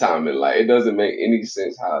sense, the timing. Like, it doesn't make any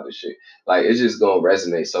sense how this shit, like, it's just gonna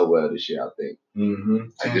resonate so well, this shit, I think.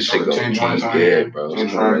 Like, this shit gonna change, bro.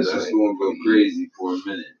 It's gonna resonate. That's gonna go crazy for a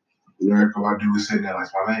minute. Yeah, because I do say that like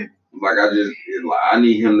my name. Like, I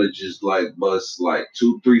need him to just, like, bust, like,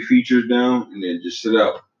 2-3 features down and then just sit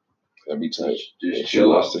out. That'd be tight. Just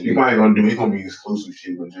chill out. He probably gonna do, he gonna be exclusive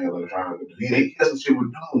shit with Jay Electronic. He had some shit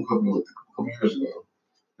with Doom a couple years ago.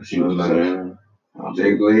 She was like,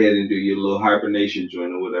 Jay, go ahead and do your little hibernation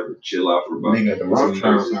joint or whatever. Chill out for about. Nigga, the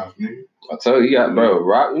Rothschilds house, nigga. I told you,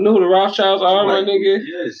 bro. You know who the Rothschilds are, my nigga?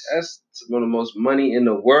 Yes. That's one of the most money in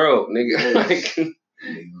the world, nigga. Yes.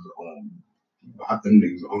 I think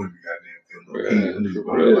niggas own the goddamn thing.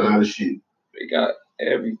 Bro, a lot of shit. They got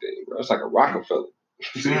everything, bro. It's like a Rockefeller.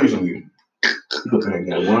 Seriously. You look at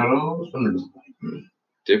that one of those?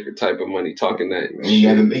 Different type of money, talking that. He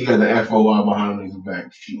got the FOI behind his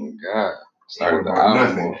back. Oh, God. Started the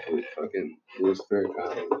album off with fucking Louis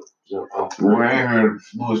Farrakhan. Boy, I ain't heard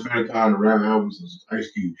Louis Farrakhan rap albums since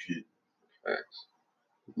Ice Cube shit. Facts.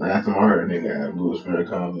 Last time I heard a nigga had Louis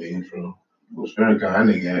Farrakhan in the intro. Louis Farrakhan, that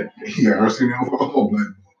nigga he got Arsenio for all black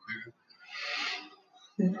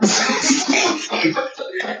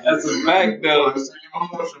That's a fact, though.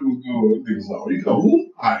 Niggas like, you go,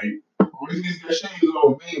 who? Alright. All these niggas got shades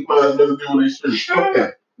on. They ain't probably never doing their shit. Fuck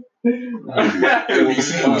that. We'll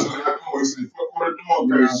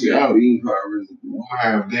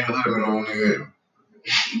have David Letterman on there.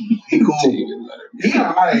 He cool. He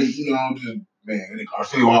alright, you know, just man,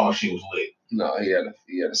 Arsenio Hall shit was lit. No, he had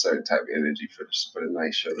a certain type of energy for the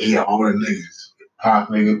night show. Yeah, all the niggas. Pac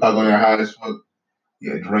on there high as fuck.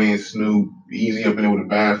 Yeah, Dre and Snoop, Easy up in there with a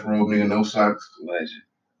bathrobe, nigga, no socks. Legend.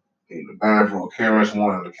 In the bathroom,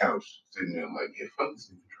 KRS-One on the couch, sitting there like, yeah, fuck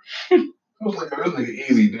this nigga. I was like, this nigga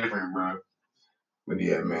Easy different, bro. But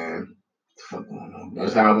yeah, man, what the fuck going on?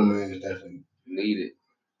 This album, man, is definitely needed.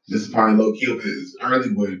 This is probably low key. It's early,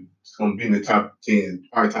 but it's gonna be in the top 10,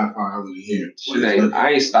 probably top 5 albums of the year.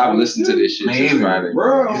 I ain't stopped listening to this shit since Friday.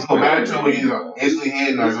 Bro, it's going back to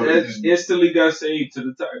it. Instantly got saved to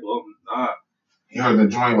the title. Nah. You heard the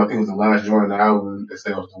joint, I think it was the last joint of the album. They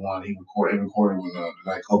said it was the one he recorded when the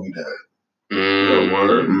night Kobe died.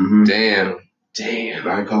 Mm-hmm. Damn. The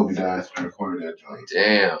night Kobe died, so I recorded that joint.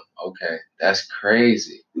 Damn. Okay. That's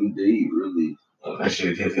crazy. Indeed, really. That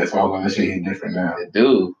shit hit. That's all. That shit hit different now.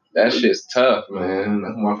 Dude, that shit's tough, man.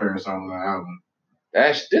 That's my favorite song on the album.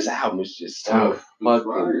 This album is just tough.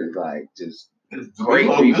 Fucking like just great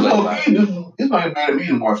replay. It's not bad to me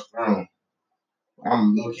to watch Throne.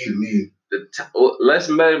 I'm low key to me. Let's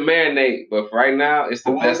marinate, but for right now, it's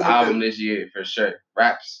the best album this year for sure.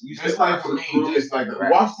 Raps. Just like for me, just like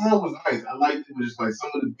Watch Throne was nice. I liked it, but just like some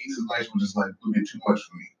of the beats of nice were just like a bit too much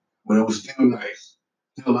for me. But it was still nice.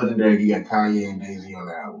 Still legendary. You got Kanye and Jay-Z on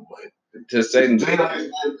the album, but to say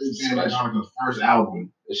the first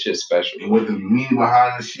album, this shit's special. And what the meaning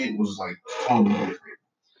behind the shit was like totally different.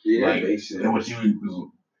 Yeah, like, and what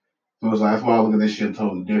you so it's like, that's why I look at this shit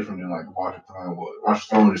totally different than like Watch the Throne. Watch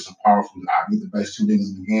the Throne is so powerful. I get the best two niggas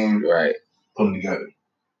in the game, right? Put them together.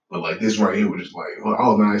 But like this right here was just like, I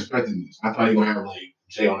was not expecting this. I thought you were gonna have like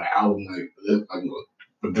Jay on the album, like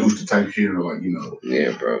produce the type shit or like, you know,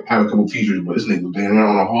 yeah, bro, have a couple features, but this nigga was been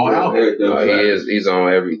on the whole album. He's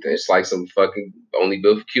on everything. It's like some fucking Only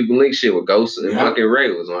Built for Cuban Link shit with Ghost and fucking Ray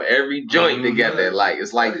was on every joint together. Like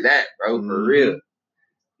it's like that, bro, for real.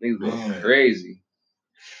 Niggas going crazy.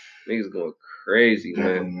 Niggas going crazy,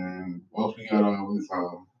 man. What we got on with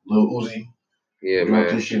Lil Uzi. Yeah,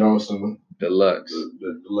 man. This shit also. Deluxe.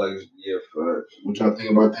 The Deluxe, yeah, fuck. What y'all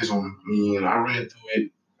think about this one? I mean, I read through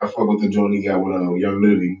it. I fuck with the joint he got with Young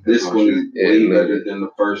Nitty. This one is way better than the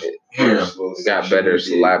first. Yeah, we got better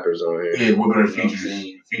slappers on here. Yeah, what better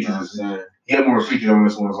features? he had more features on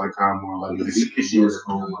this one. It's like kind of more like the shit was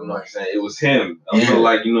cool. You know what I'm saying? It was him. I feel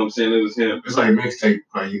like, you know what I'm saying? It was him. It's like mixtape,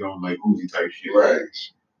 like, you know, like Uzi type shit. Right.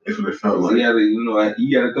 That's what it felt like. He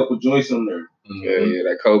had a couple joints on there. Yeah,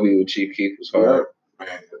 that Kobe with Chief Keef was hard.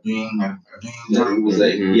 Man, it was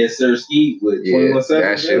like Yes Sir Ski with 21 Seconds.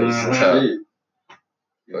 That shit was tough.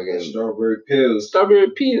 Fucking Strawberry Pills. Strawberry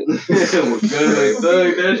Pills. That shit was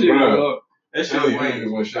that shit was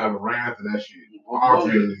niggas went shopping around after that shit. All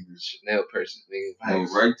niggas. Chanel purses, nigga.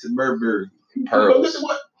 Right to Burberry. Pearls.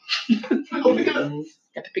 Got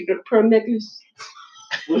to pick up the pearl necklace.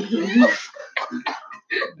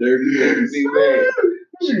 Dirty man.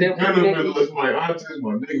 Chanel Gunner looks like Auntie's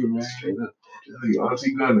my nigga, man. Straight up.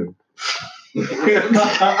 Auntie Gunner.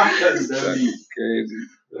 That's crazy.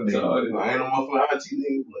 I ain't no motherfucking IT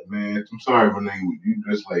nigga, but man, I'm sorry, but nigga, you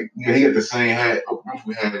just like, yeah, he got the same hat.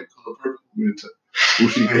 We had that color purple. Who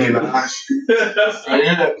she got in the eyes? You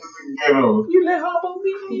let her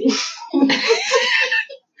believe me.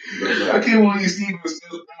 I can't believe Steven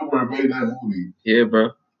Spielberg made that movie. Yeah,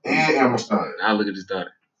 bro. And Emma Stone. Now look at his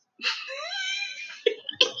daughter.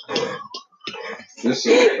 This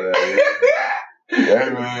so bad. Yeah,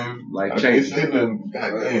 man. Like, change. Goddamn. That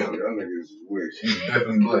nigga is weird. She's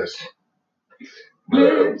definitely blessed.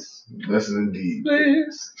 Blessed indeed.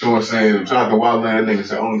 So I'm saying, shout out to Wildland niggas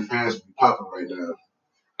that OnlyFans be popping right now.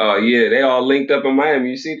 Oh, yeah. They all linked up in Miami.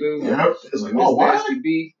 You see those? Yep. It's like, oh, what? Nasty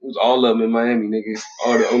B. It was all of them in Miami, niggas.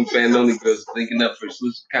 All the OnlyFans only girls linking up for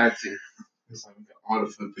exclusive content. It's like, we got all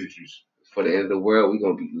the foot pictures. For the end of the world, we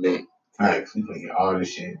gonna be lit. Facts. We gonna get all this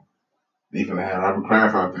shit. They gonna have Robert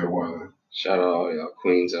Kraft out there, Wildland. Shout out all y'all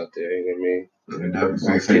queens out there, you know what I mean?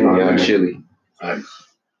 Definitely say about y'all that. chilly. Thanks.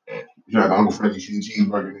 Shout out to Uncle Freddie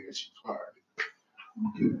cheeseburger, nigga. She's hard.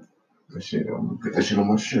 That shit, get that shit on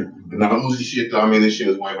my shirt. But not Uzi shit, though. I mean, this shit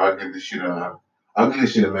is white. I get this shit I'll get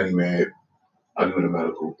this shit at Medi Man. I'll do it at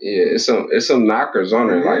medical. Yeah, it's some knockers on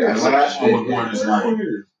there. Like, the last one was more just like,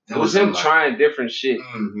 it was him trying different shit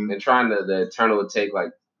and trying the Eternal to take,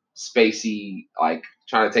 like, spacey, like,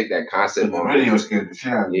 trying to take that concept on. The radio scared the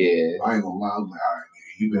shit out of me. Yeah. I ain't gonna lie. I was like, all right,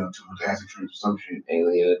 nigga, you been up to much acid trip or some shit.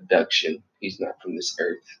 Alien abduction. He's not from this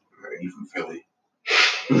earth. Man, you from Philly.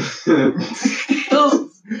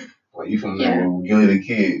 Like, you from there when you a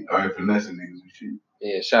kid. All right, finessing niggas and shit.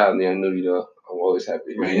 Yeah, shout out to Young Nudie, though. I'm always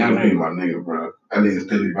happy. Man, Young Nudie my nigga, bro. That nigga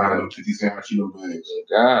still be buying them 50 cent Chino bags. Oh,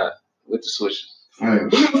 God. With the switches. Man.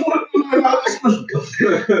 Shout out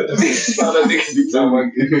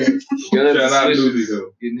Nudie,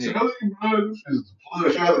 though.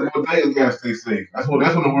 Shout out to bodegas, gotta stay safe. That's when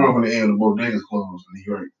the world gonna end. The bodegas closed in New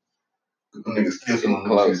York. Them niggas still selling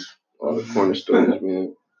close. All the corner stores,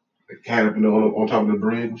 man. The cat up on top of the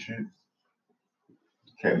bread and shit.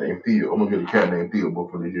 Cat named Theo. I'm gonna get a cat named Theo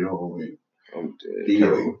before this year over with. I'm dead.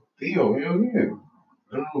 Theo, hell yeah.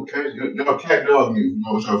 I don't know, cat, y'all cat dog music. You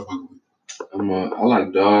know what y'all fucking with. I like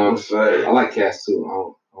dogs. I like cats too. I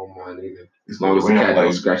don't mind either. As long as the cat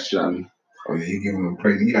don't scratch shit at me. Oh yeah, you giving them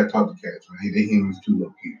crazy. You gotta talk to cats, man. They humans too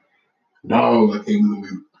low key. Dogs, I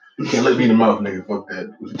can't let me in the mouth, nigga. Fuck that.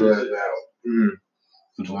 Put your ass down.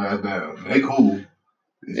 Put your ass down. They cool.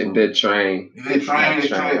 If they're trained. If they train.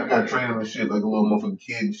 I gotta train them and shit like a little motherfucking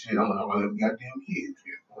kid and shit. I'm like, well, goddamn kid.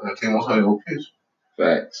 I tell them how to go piss.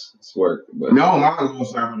 Facts. It's work. But no, mine's gonna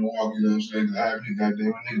start in the walk, you know what I'm saying? I have me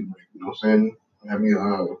goddamn nigga break, you know what I'm saying? I have me a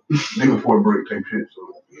nigga port break type shit. So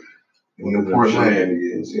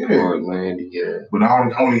Portland, yeah. But I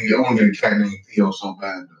want to get a cat named Theo so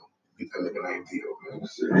bad though. Get that nigga named Theo, man.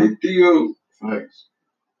 Hey Theo. Thanks.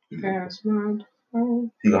 That's my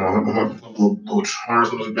phone. He gonna have a little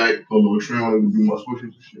harness on his back, put a little trim on it, do my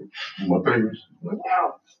switches and shit. Do my papers. Like,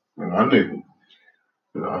 wow. I nigga.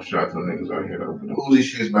 I'll shout out to the niggas out here though. But the Uzi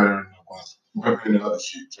shit's better than the other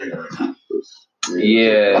shit.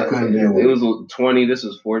 Yeah. It was 20, this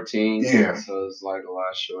was 14. Yeah. So it's like a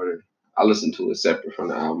lot shorter. I listened to it separate from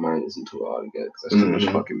the album. I didn't listen to it all together because that's too much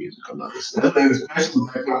fucking music. I'm not listening. Especially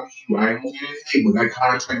that kind of music. I ain't gonna get it, but that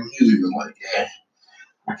kind of type of music is like, yeah,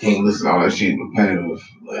 I can't listen to all that shit repetitive.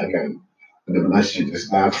 Like, I got that shit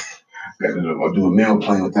just not. I gotta do a meal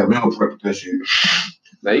plan with that meal prep with that shit.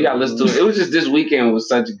 Now you gotta listen to it. It was just this weekend was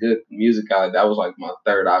such a good music. That was like my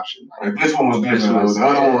third option. Like, this one was different. The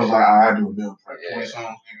other one was like, I do a meal prep. 20 songs,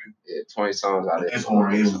 nigga. Yeah, 20 songs out of this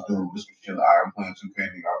one, it was dude. This was shit. I'm playing 2K,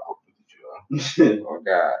 nigga. Oh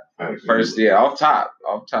God! First, off top,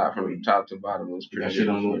 from top to bottom was pretty. That shit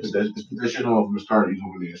on. Put that shit on from the start. He's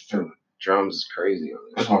over there chilling. Drums is crazy on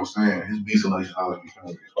this. That's what I'm saying. His beat selection always be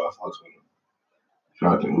crazy. That's why I fucks with him.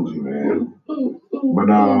 Shout out to Uzi, man. But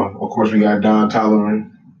of course we got Don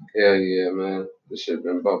Tolliver. Hell yeah, man. This shit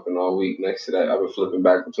been bumping all week. Next to that, I've been flipping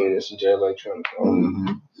back between this and J Electronic.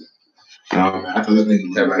 Man, I thought this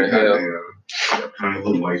nigga looked like goddamn. Trying to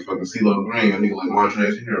look like fucking CeeLo Green. A nigga like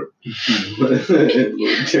Montrezl Harrell.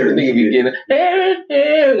 Nigga be getting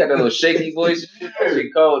got that little shaky voice. That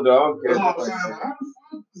shit cold, dog. That's all I'm saying. How the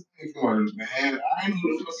fuck this nigga was, man? I ain't know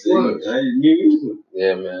who the fuck he was.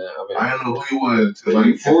 Yeah, man. I didn't know who he was until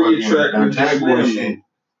like before you track that Jaguar shit.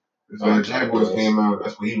 So when Jaguars came out,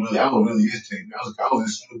 that's when he really, I was really his team. I was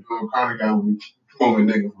just Snoop Dogg kind of guy with moment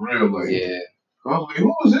nigga for real. Like, yeah. I was like, who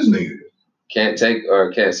was this nigga? Can't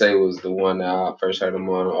Say was the one that I first heard him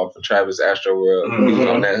on off of Travis Astro World. He was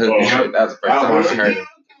on that hook and shit. That was the first time I heard him.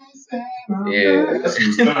 Yeah. That's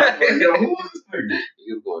some stuff. Like, yo, who was this nigga?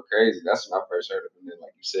 He was going crazy. That's when I first heard him. And then,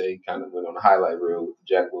 like you said, he kind of went on the highlight reel with the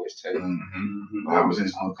Jaguars tape. That was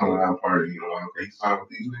his whole coming out party. You know, like, okay, he's fine with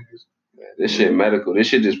these niggas. Man, this shit medical. This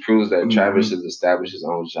shit just proves that Travis has established his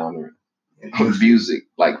own genre of music.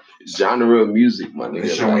 Like, genre of music, my nigga.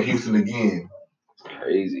 It's showing Houston again.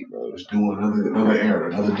 Crazy, bro. It's doing another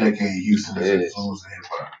era, another decade. Houston is influenced in hip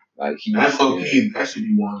hop. Like that's okay. That should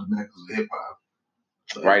be one of the mecas of hip hop.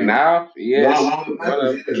 Right now, yes.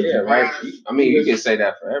 Right. I mean, you can say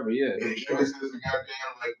that forever, yeah. Yeah, you know, it's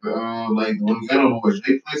goddamn like when the Ghetto Boys,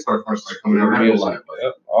 they play start first like coming out real life.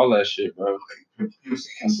 Yep, all that shit, bro. Like PFC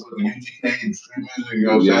and UGK and street music, you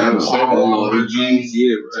know what I'm saying? All the G's,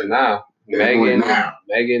 yeah, right. So now,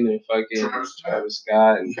 Megan and fucking Travis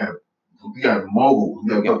Scott and we got mogul. We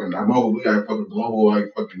got fucking global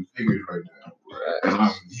like fucking figures right now. And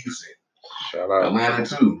I'm Houston. Shout out Atlanta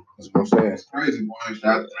too. That's what I'm saying. It's crazy, boy.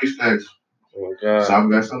 Shout out to 3 Stacks. Oh my God. So I've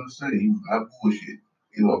got something to say. He was not bullshit.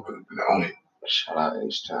 He won't put it on it. Shout out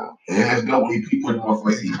H-Town. And that's dope when he put him off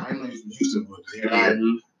like I know he's from Houston, but to hear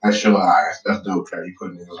that show that's dope, Trap. You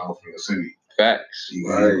putting niggas off in the city. Facts.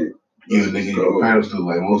 Right. You a nigga you paddle to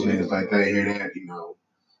like most niggas like that hear that, you know.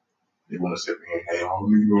 They want to sit there and hey, all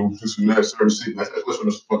niggas go this and that service. That's what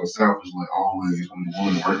the fucking South is like always when they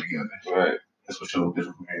want to work together. Right. That's what shows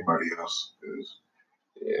different from everybody else.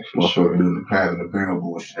 Yeah, for sure. Doing the path and the barrel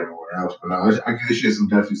bullshit everywhere else. But no, I get this shit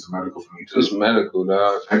definitely some medical for me too. It's medical,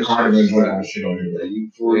 dog. I can't even enjoy that shit on here.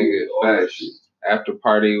 You free all that shit. After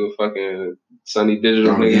party with fucking Sunny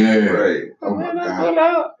Digital nigga. Yeah, right. Oh my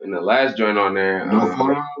God. And the last joint on there. No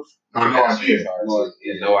photos? No idea.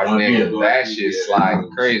 No idea. That shit slide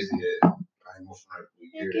crazy. I ain't gonna front.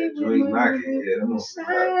 That joint knocking. Yeah, I'm gonna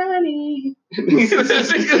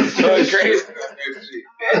going crazy.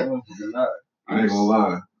 I ain't gonna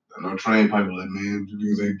lie. I know train people like, man, because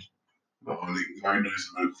they already know this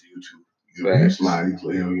is medical for you too. You know, slide, you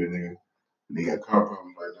play on your nigga. And they got car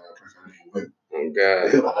problems right now. Oh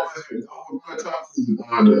God.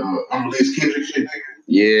 Unreleased Kendrick shit, nigga.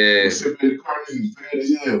 Yeah. Sipping in the car, nigga, fat as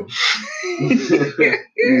hell.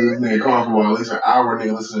 Nigga call for at least an hour,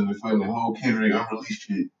 nigga, listening to fucking the whole Kendrick unreleased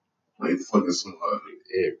shit. Like fucking some,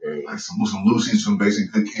 like some Lucy, some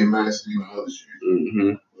basic Good Kid, Madison, you know, other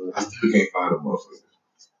shit. I still can't find them motherfuckers.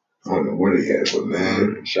 I don't know where they at, but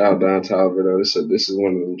man. Shout out down to Albert, though. This is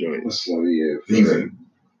one of them joints. So yeah,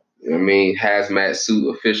 you know what I mean? Hazmat suit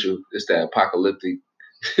official. It's that apocalyptic.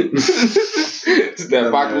 It's that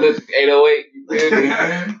apocalyptic 808. You feel me?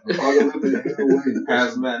 Apocalyptic 808.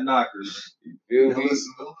 Hazmat knockers. You feel me?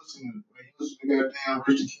 Listen to goddamn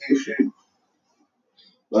Richard King shit.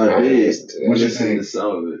 What you think the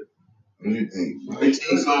song of it? What you think?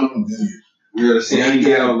 18 songs good. Yeah, see, I ain't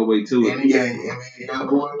get all the way to it. NBA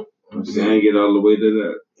Hellboy. See, I ain't get all the way to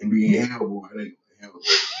that. NBA Hellboy. Hellboy.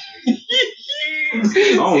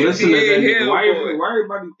 Oh, listen to that nigga. Why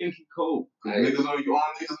everybody think he cold? Niggas on your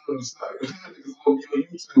niggas on the side. Niggas on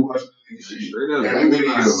YouTube watching this shit. Straight up.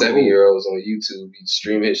 7-year-olds on YouTube, you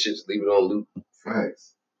stream his shit, just leave it on loop.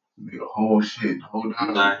 Facts. Nigga, whole shit. Whole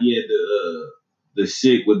down. Nah, he had the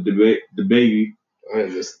shit with the baby. I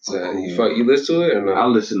ain't listen to that. You listen to it or not? I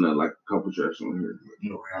listen to like a couple tracks on here.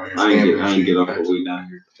 I ain't get all the way down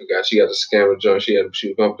here. Forgot she got the scammer joint.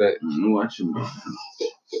 She bump that. No, I shouldn't.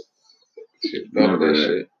 She bumped that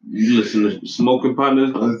shit. You listen to Smoking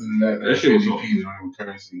Partners? Other than that shit was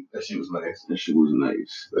Currency. That shit was nice. That shit was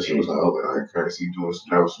nice. That shit was like Currency doing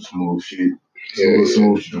some smooth shit.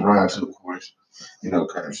 Smooth shit to ride to, of course. You know,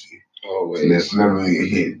 Currency. Always. And that's never really a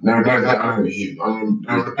hit. Never hit.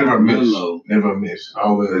 Never miss.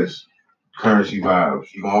 Always Currency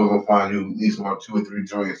vibes. You always gonna find you at least about 2 or 3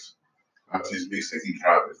 joints out this mixtape he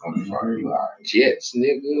dropped. It's gonna be fire. Jets,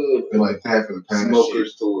 nigga. Been like that for the past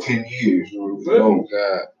 10 years. Oh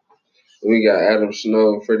God. We got Adam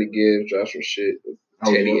Snow, Freddie Gibbs, Joshua shit,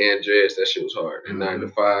 Teddy Andres. That shit was hard. And 9 to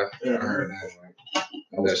 5. Yeah, I heard that.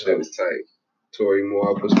 Right? That shit was tight. Tory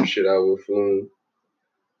Moore, I put some shit out with Flume.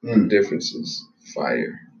 Differences.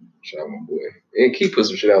 Fire. Shout out my boy. And Key put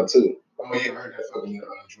some shit out too. Oh yeah, I heard that fucking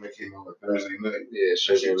joint came out Thursday night. Yeah,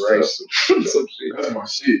 sugar and rice. Some shit. That's my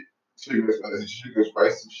shit. Sugar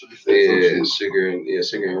spice, some shit. Yeah,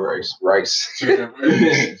 sugar and rice. Rice. Sugar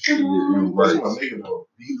and rice. That's my nigga though.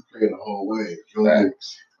 He's playing the whole way.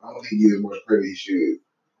 I don't think he gets much credit he should.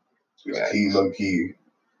 He's low key.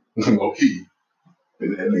 Low key.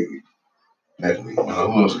 And that nigga. Definitely.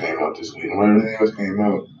 Who else came out this week? Everything else came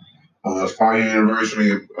out. 5-year anniversary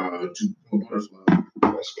of Two Butterfly.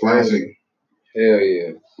 That's classic. Hell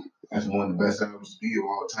yeah. That's one of the best albums to be of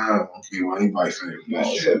all time. I don't care what anybody says. That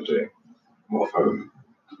shit. Motherfucker.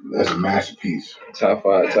 That's a masterpiece. Top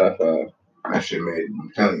 5. That shit made, I'm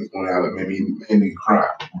telling you, one album made me cry.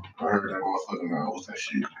 I heard that motherfucking album. What's that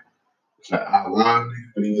shit? It's like Outlaw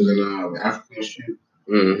when he was in Africa and shit.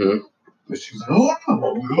 Mm-hmm. But she was like,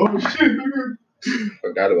 oh shit, nigga.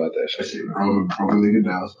 Forgot about that shit. I remember broken nigga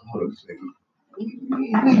down. So I'm this nigga. We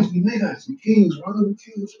niggas, we kings, brother, we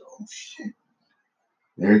kings. Oh shit.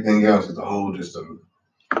 Everything else is a whole just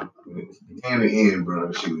beginning to end,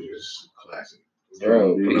 bro. She was just classic.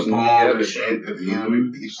 Bro, the poem, the shit at the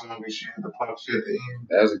end, each song, the shit, the pop shit at the end.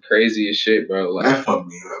 That was the craziest shit, bro. Like, that fucked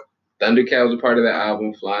me up. Thundercat was a part of that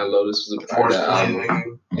album. Flying Lotus was a part of that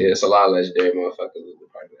album. Yeah, it's a lot of legendary motherfuckers was a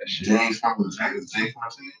part of that shit. James Fontaine?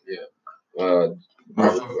 Yeah.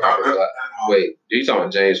 Wait, you talking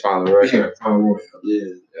about James Fontaine? Yeah, Fontaine.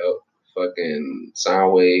 Yeah. Yep. Fucking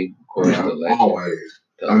Soundwave, of course, the legend. Always.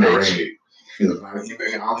 Underrated. He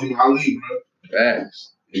Ali, bro.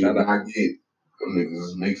 Facts. He did not get them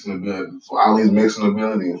niggas mixing ability. So Ali's mixing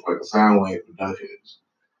ability and fucking Soundwave productions.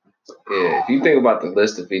 Yeah, if you think about the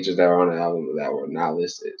list of features that were on the album that were not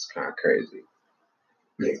listed, it's kind of crazy.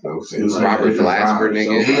 Makes no sense. Robert Glasper,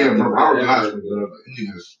 nigga. Yeah, bro. Robert Glasper,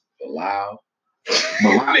 niggas. Bilal.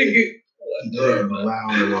 Nigga. Yeah,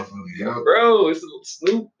 Bilal. Bro, it's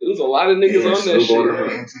Snoop. It was a lot of niggas on that shit. Oh my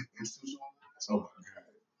god.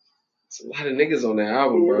 It's a lot of niggas on that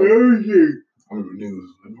album, bro. I remember niggas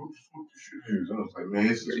like, what the fuck this shit is? I was like, man,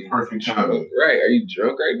 this is perfect timing. Right. Are you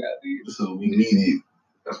drunk right now, dude? This is what we needed.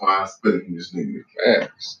 That's why I spit it from this nigga.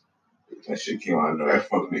 Facts. That shit came out. I know that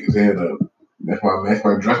fucked niggas' head up. That's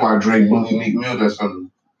why I drink Bully Meek Mill or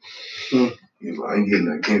something. He's like, I ain't getting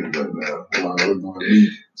that Kendrick right now. We're going to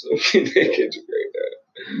eat. So Kendrick right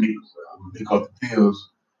now. I'm pick up the pills.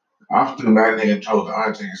 I'm still mad nigga told the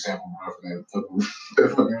I take a sample, bro, for that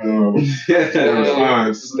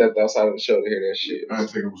fucking stepped outside of the show to hear that shit. I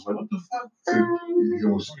take was like, what the fuck? You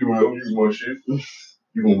gonna use my shit?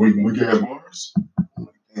 You gonna we can have bars? I'm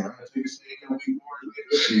like, damn, I take a sample, we bars,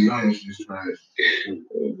 nigga. Shit, young shit's trash.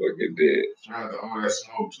 Oh, fucking dead. Shout out to all that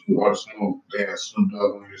smoke too. All the smoke, they had Snoop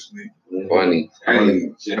Dogg on this week. Funny.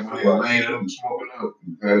 Everybody laying up, smoking up.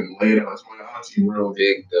 Laid out. That's my auntie, real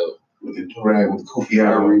big though. With the durag, with the Kofi I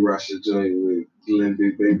out. rewatched the joint with Glenn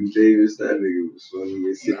Big Baby Davis. That nigga was funny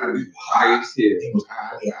as hell. He was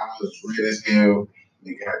high. He was red as hell.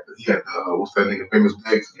 He got the what's that nigga famous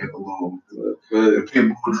Dex? He got the little the pit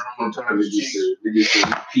bull drum on top of his cheeks. Nigga said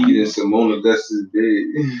Pete and Simone Augustus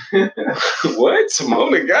dead. What?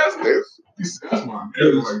 Simone Augustus? That's my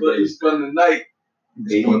nigga. He spun the night.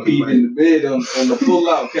 He peed in the bed on the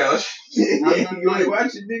pull-out couch. You ain't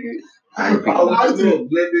watching, nigga? I watched it. Blended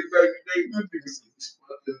baby Davis. That nigga said he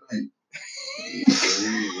spun the night.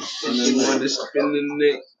 She wanted to spin the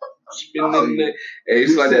neck. Hey,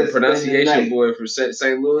 he's like that pronunciation boy from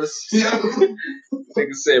St. Louis.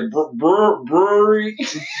 Nigga said brewery.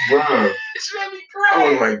 Bro. It's really I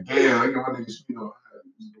great. was like, damn, I got my nigga speak on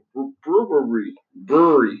Brewery.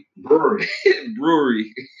 brewery. Brewery.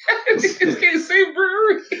 Niggas can't say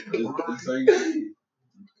brewery.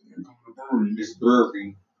 It's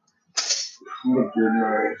brewery. Look your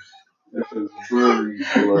nice. That's a brewery.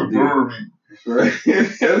 Brewery. Right.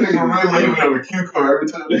 That nigga really leaving on a cue card every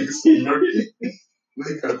time nigga see Nurky.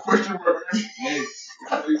 They got a question mark.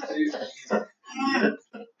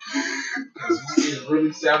 He's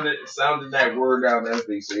really sounding that word out as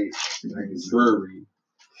they say it. Like it's brewery.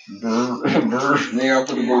 Nigga, I'm gonna go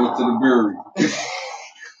to the brewery.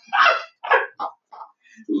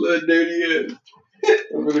 Little dirty ass.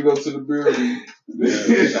 I'm gonna go to the brewery. I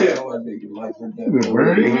think you like that. I'm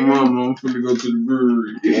gonna go to the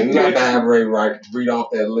brewery. And not that read off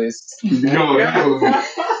that list. You know what I'm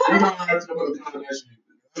talking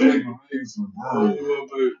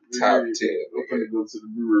Top 10. I'm gonna go to the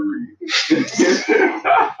brewery.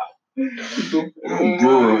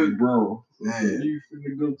 Bro. Yeah. You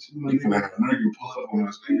finna go to my You finna have Nurky pull up on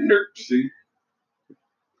us. See?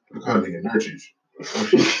 I call nigga Nurkic.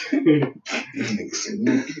 Nigga said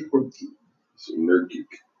Nurky. Some Nurkic.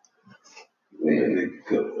 Man,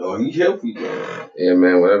 oh, he healthy, man. Yeah,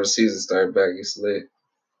 man. Whatever season start back, he slick.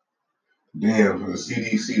 Damn, for the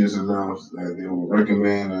CDC just announced that they will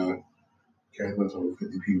recommend cancels over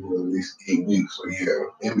 50 people in at least 8 weeks. So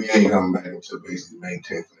yeah, NBA ain't coming back until basically May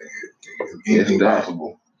 10th. Anything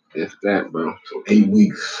possible. If that, bro. So 8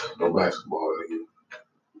 weeks, no basketball, nigga.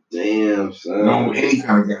 Damn, son. No, any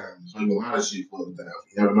kind of guy. So a lot of shit closed down.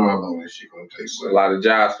 You never know how long this shit gonna take. A lot of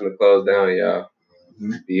jobs gonna close down, y'all.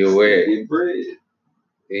 Mm-hmm. Be aware. Get bread.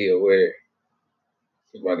 Be aware.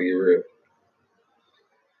 It's about to get real.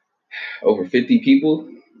 Over 50 people?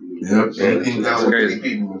 Yep. Anything got over 50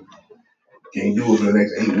 people. Can't do it for the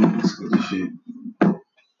next 8 weeks because this shit.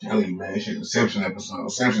 Tell you, man, shit. The Simpsons episode.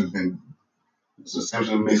 It's a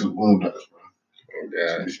Simpsons mixed with Boondocks, bro. Oh,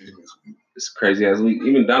 God. It's a crazy ass week.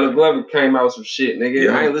 Even Donald Glover came out with some shit, nigga.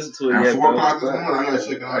 Yeah. I ain't listened to it yet. 4 o'clock this morning, I gotta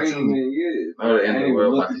check it out too. Yeah. Oh, the end of the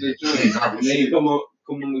world.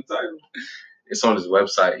 Come on the title. It's on his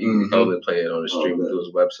website. You can go and play it on the stream through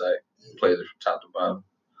his website. He plays it from top to bottom.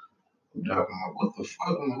 What the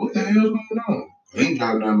fuck? What the hell's going on? He ain't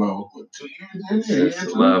dropped nothing about, 2 years?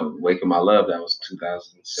 Since Love, Waking My Love, that was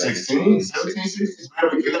 2016. 17, 16? I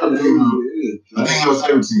think it was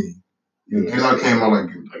 17. Get Out came out like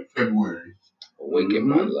February. Waking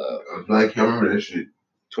My Love. Black, I remember that shit.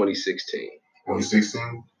 2016.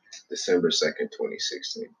 2016? December 2nd,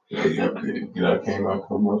 2016. Yeah, Get Out came out a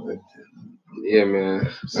couple months later. Yeah, man.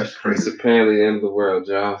 That's crazy. It's apparently the end of the world,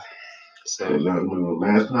 y'all. So,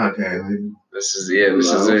 last podcast, nigga. This is it.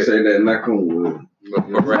 Say that knock on wood.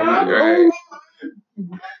 Right.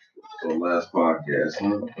 So last podcast,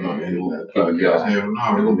 huh?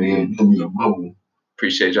 It'll be a bubble.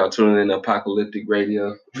 Appreciate y'all tuning in to Apocalyptic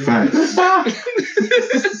Radio. Thanks.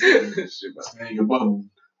 Stay in your bubble.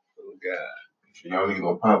 Oh, God. If y'all ain't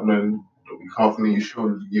gonna pop nothing, don't be coughing in your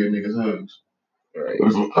shoulder to give niggas hugs. Right.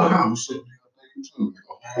 Shit, too.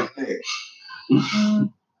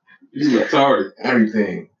 You retarded.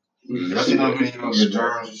 Everything. I seen that video of the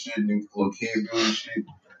germs and shit, and little kids doing shit.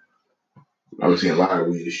 I've seen a lot of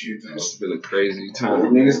weird shit, though. It's been a crazy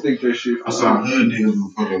time. Niggas think that shit. I saw hood niggas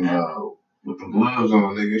with fucking, with the gloves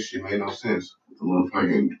on, nigga. Shit made no sense. The little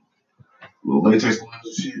fucking, little latex gloves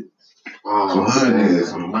and shit. Some hood niggas,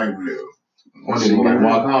 some light real. One nigga look like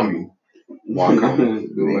Wakami. Wakami.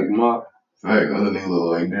 Like Mock. Right, the other nigga look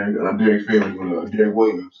like Derek Favors with Derek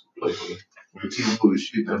Williams. Like, with the team full of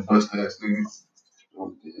shit, that bust ass nigga.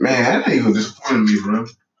 Man, that nigga was disappointing me, bro.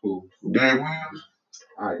 Who? Derek Williams?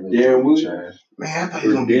 Derek Williams? Man, I thought he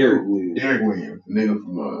was gonna be Derek Williams. The nigga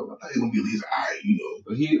from, I thought he was gonna be at least alright, you know.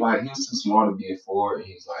 But he was too small to be a 4, and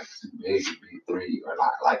he's like too big to be a 3, or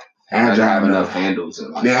like I don't have enough handles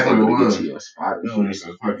and like yeah, I thought it was. Get to your spot. You know, just a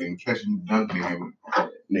fucking catching dunk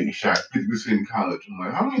nigga shot 50% in college. I'm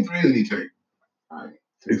like, how many threes did he take? Right.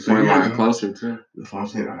 It's line closer too. That's what I'm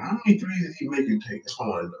saying. How many threes did he make and take? That's what I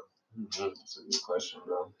want to know. That's a good question,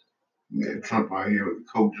 bro. Yeah, Trump out here with the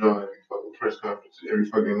coke jar every fucking press conference, every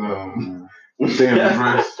fucking damn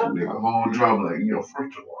dress, nigga, whole job like,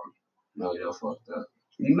 first of all, no, you fucked up.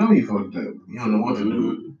 You know you fucked up. You don't know what to do.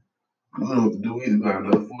 You don't know what to do either. Got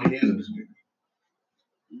another 4 years of this nigga.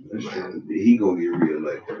 He gonna get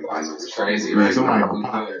reelected. It's crazy. Man, somebody gonna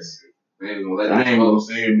pop that shit. I ain't gonna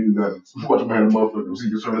say it, you got watch him have a motherfucker. See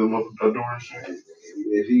the service motherfucker door and shit.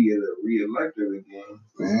 If he get reelected again,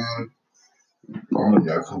 man, all of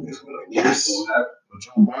y'all come this way. Yes. But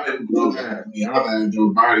Joe Biden, y'all had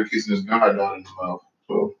Joe Biden kissing his guard down in his mouth.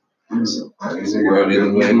 So, he's gonna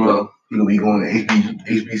be going to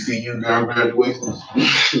HBCU graduations.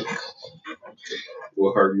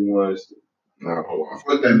 What Harvey Weinstein? No,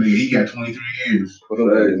 fuck that nigga. He got 23 years. Put him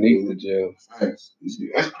underneath the jail. Facts.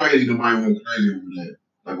 That's crazy. Nobody went crazy over that.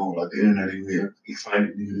 Like over like the internet, he was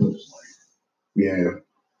excited. He was just like, yeah.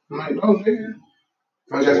 I'm like, no, nigga.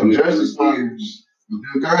 If I got some justice, Bill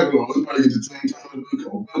Cosby, we probably get the same time as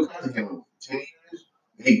Bill Cosby came out. 10 years,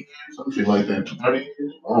 8 years, some shit like that. 30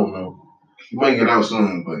 years. I don't know. He might get out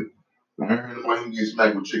soon, but I heard why he get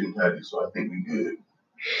smacked with chicken patties, so I think we good.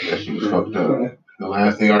 That shit was fucked up. The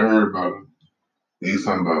last thing I heard about him. They was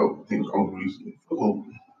talking about, I think it was Oprah recently.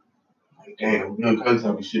 Like, damn, Bill Cosby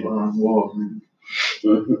talking shit behind the walls, nigga.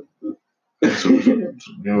 So,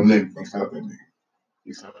 nigga, can't stop that nigga.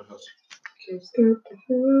 Can't stop the hustle. Can't stop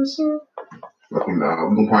the hustle. We're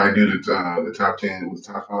gonna probably do the top 10 with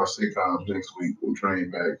top 5 sitcoms next week. We'll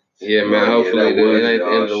train back. Yeah, man. Hopefully, it ain't the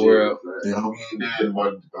end of the world. Yeah, I hope you ain't dead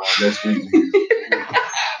about next week, nigga.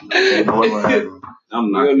 We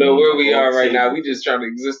don't know where we are right now. We just trying to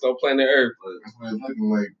exist on planet Earth. That's what it's looking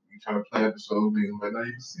like. We trying to play episodes, nigga. Like, now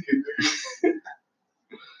you can see it, nigga.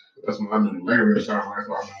 That's what I'm doing. Later, that's why I'm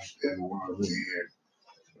understanding the world really here.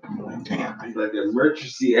 Damn. It's like an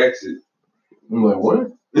emergency exit. I'm like,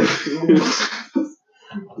 what? I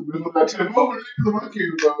tell him over there, I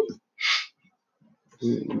care about it.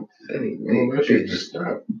 That shit just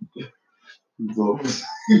stopped.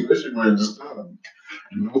 That shit might just stop.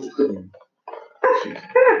 No flipping.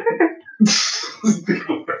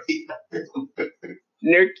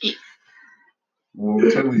 Nerky. Well,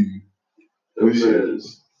 I'm telling you. That shit.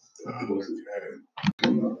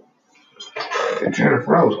 And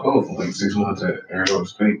Jennifer, I was cold for like 6 months at Arizona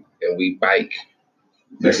State. And we bike.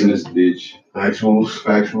 Next in this bitch.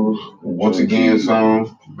 Factuals. Once again,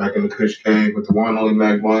 song. Back in the Kush Cave with the one only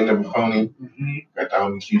Mac Boy, never phony. Got the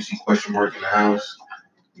only QC question mark in the house.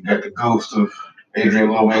 You got the ghost of Adrian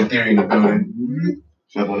Low Theory in the building.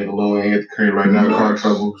 Shout out my nigga Low at the crib right now, car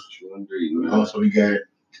troubles. Also, we got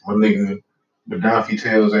my nigga Gaddafi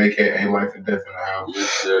Tales, aka Life and Death in the house. Yes,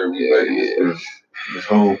 sir. Yeah. This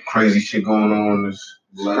whole crazy shit going on, this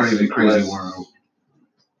crazy world.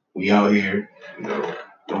 We out here, you know.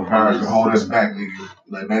 No powers to hold us back, nigga.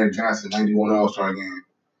 Like Magic Johnson, 91 All-Star game.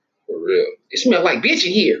 For real. It smell like bitch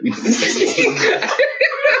in here.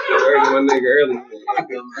 Heard one nigga earlier.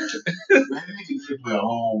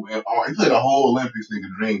 He played a whole Olympics nigga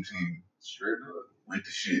dream team. Straight up. With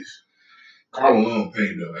the shits. Carl Malone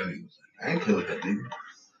paid though. That nigga was like, I ain't killing that nigga.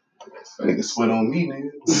 That nigga sweat on me,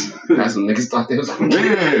 nigga. That's some niggas thought they was going to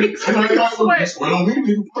sweat on me,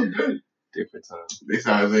 nigga. Fuck that. Different time. They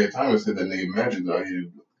saw Isaiah Thomas said that nigga Magic out here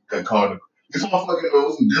got called. This all fucking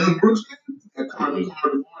Dylan Brooks.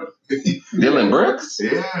 Dylan Brooks?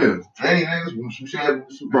 Yeah. Tranny niggas. Some shit.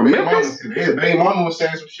 From Memphis? Yeah, Baby Mama was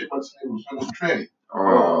saying some shit about this nigga was some tranny.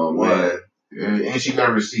 Oh, man. Yeah, and she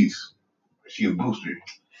got receipts. She a booster.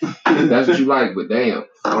 That's what you like, but damn.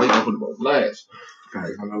 I ain't gonna put them on blast. I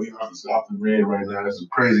know we off the red right now. This is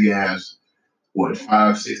crazy ass.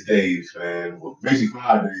 5-6 days, man? Well, basically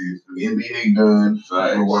 5 days. The NBA done for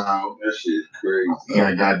a while. That shit crazy.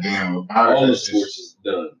 Yeah, goddamn. All the sports is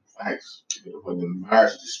done. Facts. The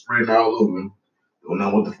virus is just spreading all over. Don't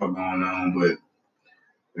know what the fuck going on, but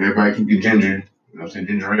everybody keep your ginger. You know what I'm saying?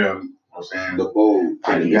 Ginger ale. You know what I'm saying? The bowl. You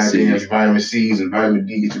goddamn vitamin C's and vitamin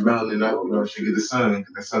D. Get your melanin up. You know, shit, get the sun.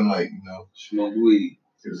 Get the sunlight, you know. Smoke weed.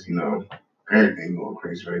 Because, you know, everything going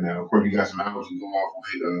crazy right now. Of course, you got some albums you go off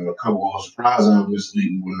with. A couple of surprise albums this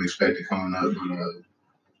week we wouldn't expect it coming up,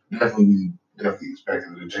 but definitely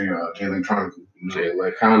expecting the Jay Electronica. Jay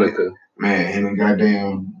Electronica. Man, him and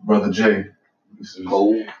goddamn brother Jay. This is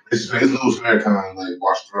Louis Farrakhan, like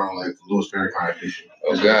Watch Throne, like the Louis Farrakhan edition.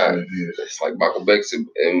 Oh God, it's like Malcolm X and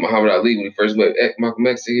Muhammad Ali when he first met Malcolm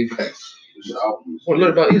X. I want to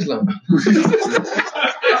learn about Islam.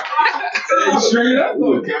 Straight up,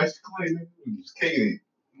 though. Cash Clay, just kicking it.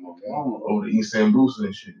 Over the East End Booster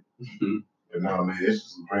and shit. But no, man, it's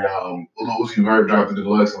just a great album. Lil Uzi Vert dropped the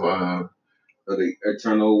deluxe of the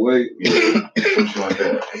Eternal Weight. Something like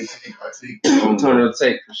that. I take. Eternal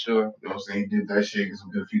Take for sure. You know what I'm saying? He did that shit. Get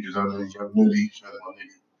some good features on there. Young Moody. Shout out my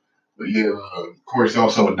nigga. But yeah, of course,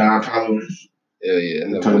 also Don Tolliver.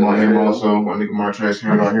 Yeah. Talking about him also. My nigga Martrax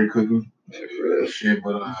here out here cooking. Shit,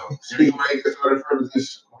 but so you might get started first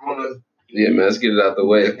this corona. Yeah, man, let's get it out the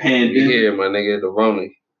way. The pandemic. You hear, my nigga, the Rona.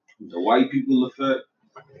 The white people effect.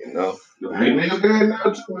 You know. The niggas good now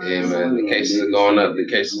too, man. Yeah, man. The cases are going up. The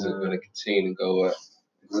cases are going to continue to go up.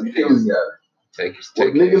 What niggas got it?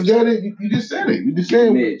 Take niggas got it? You just said it. You just said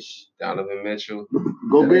it. Mitch. Donovan Mitchell.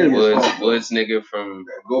 Gobert. Woods nigga from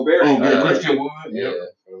Gobert. Christian Wood. Yeah.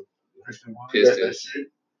 From Christian Wood. Pistons.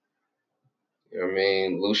 You know what I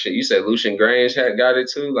mean? Lucian, you said Lucian Grange got it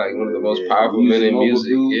too? Like one of the most powerful men in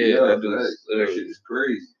music. Yeah, that dude's literally. That shit is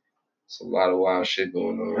crazy. It's a lot of wild shit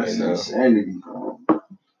going on right now. Insanity.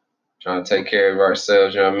 Trying to take care of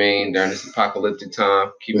ourselves, you know what I mean? During this apocalyptic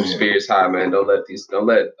time. Keep your spirits high, man. Don't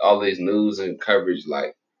let all these news and coverage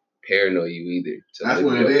like paranoid you either. That's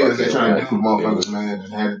what it is. They're trying to do with motherfuckers, man.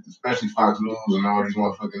 Just had it, especially Fox News and all these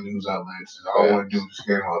motherfucking news outlets. All I want to do is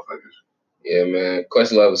scare motherfuckers. Yeah, man.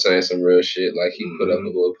 Questlove was saying some real shit. Like, he put up a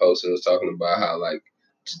little post and was talking about how, like,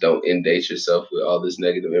 just don't inundate yourself with all this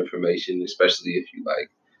negative information, especially if you, like,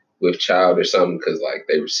 with child or something, because, like,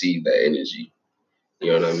 they receive that energy.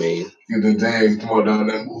 You know what I mean? The day toward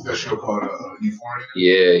that movie, that show called Euphoria.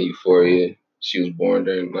 Yeah, Euphoria. She was born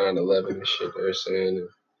during 9/11 and shit, they're saying. And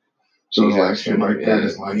so it's like shit like that.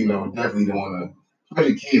 It's like, you know, definitely don't want to,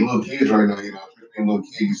 especially little kids right now, you know, especially little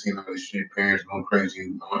kids, you see all this shit, parents going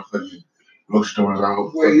crazy, motherfucking bookstores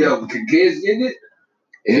out. Wait, yo, can kids get it?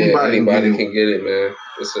 Anybody can get it, man.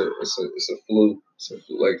 It's a flu. It's a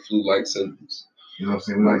flu-like symptoms. You know what I'm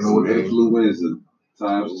saying? We don't know what influenza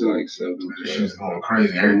times too. Like symptoms. This shit's going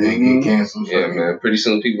crazy. Everything getting canceled. Yeah, man. Pretty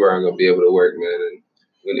soon people aren't gonna be able to work, man. And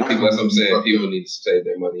When the people, that's what I'm saying. People need to save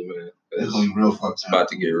their money, man. It's gonna be real fucked up. It's about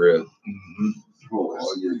to get real. I don't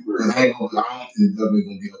think the government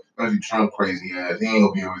gonna be, especially Trump crazy ass. He ain't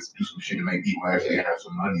gonna be able to do some shit to make people actually have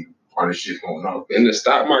some money. All this shit's going on. And the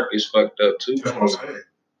stock market's fucked up too. That's what I'm saying.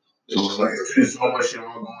 So it's like there's so much shit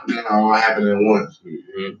all going down, all happening at once.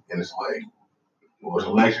 And it's like, well, it's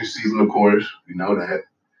election season, of course. We know that.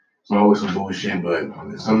 It's always some bullshit, but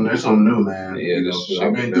there's something new, man. Yeah,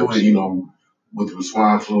 I've been doing, with the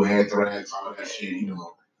swine flu, anthrax, all that shit,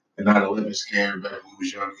 the 9/11 scare back when we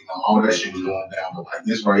was young, all that shit was going down. But like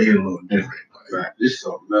this right here, a little different. Like, this is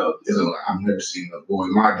something else. I've never seen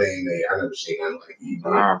in my day and age, I've never seen nothing like it.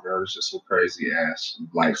 Nah, bro, it's just some crazy ass,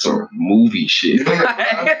 like some movie shit. Like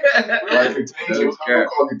Contagion,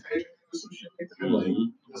 called Contagion or some shit like that. Like,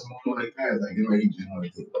 that's more like that. Like, it made you just want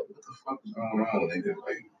to think, like, what the fuck is going on? Nigga?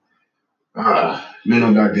 Like, men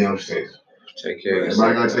on goddamn sense. Take care of yourself.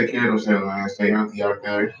 Everybody gotta take care of themselves, man. Stay healthy out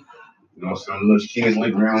there. Some little kids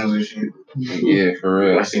lick grounds and shit. Yeah, for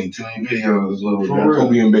real. I seen too many videos of little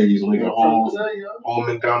Kobean babies licking whole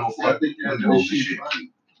McDonald's fucking windows and shit.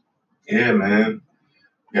 Yeah, man.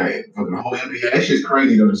 Yeah, fucking the whole NBA. That shit's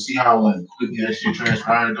crazy though to see how like quickly that shit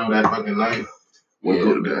transpired though that fucking night.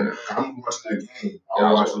 I'm watching that game. I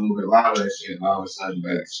watched a little bit live of that shit, and all of a sudden,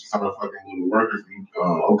 like, some fucking little worker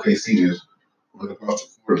from OKC just went across the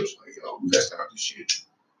court. It's like, yo, we gotta stop this shit.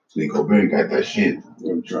 Nico Berry got that shit.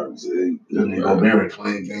 I'm trying to say. Nico Berry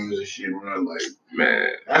playing games and shit, bro. Like,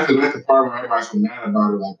 man, that's the part where everybody's so mad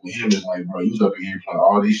about it. Like, with him, it's like, bro, you was up in here playing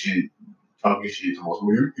all this shit, talking shit to us.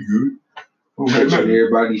 Well, you good?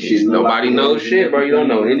 Everybody shit. Nobody knows shit, bro. You don't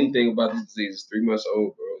know anything about this disease. It's 3 months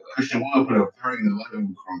old, bro. Christian Wood put up 30 and 11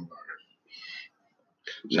 with coronavirus.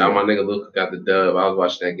 Shout out my nigga Luka got the dub. I was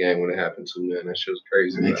watching that game when it happened too, man. That shit was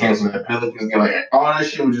crazy. And they canceled that Pelicans game. Like, all that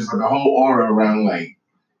shit was just like the whole aura around, like,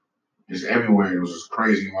 just everywhere. It was just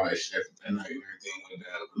crazy all that shit that night and everything went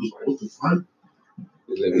down. It was like, what the fuck?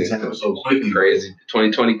 It's happened so quickly. Crazy.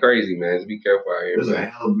 2020 crazy, man. Just be careful out here. This is a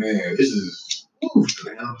hell of, man. This is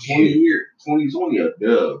 2020 a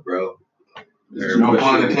dub, bro. There's no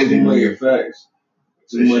pun intended. Facts.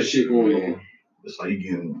 Too much shit going on. It's like you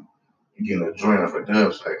getting a joint off a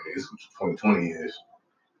dub site, man. This is what 2020 is.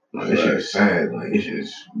 Like, this shit is sad. Like, this shit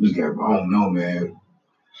is, we got, I don't know, man.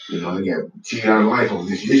 They got cheated out of life over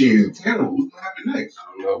this year. This year is terrible. What's gonna happen next? I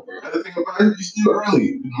don't know, bro. Another thing about it, it's still early.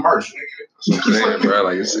 It's March, nigga. That's what I'm saying, bro.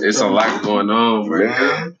 Like, it's a lot going on, bro.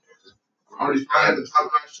 Man. All these probably had the top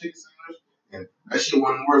notch chicken sandwich, and that shit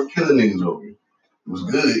wasn't worth killing niggas over. It was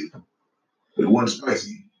good, but it wasn't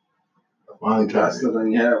spicy. I finally tried it.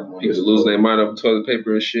 People losing their mind over toilet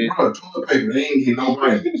paper and shit. Bro, toilet paper, they ain't getting no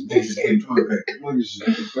money. Niggas just getting toilet paper.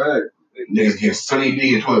 Niggas getting Sunny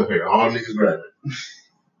D and toilet paper. All niggas grabbing.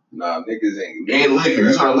 Nah, niggas ain't liquor.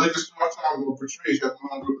 That's how liquor store. I'm talking about Patrice. That's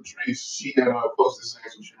my mom with Patrice. She had posted saying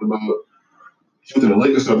some shit about. She went to the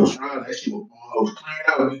liquor store. Was trying that shit was clearing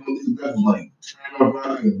out. Niggas was like trying out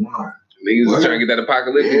vodka and wine. Niggas was trying to get that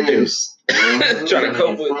apocalyptic juice. Trying to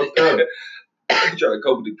cope with it. Trying to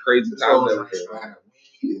cope with the crazy times that we're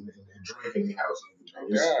in. And drink in the house.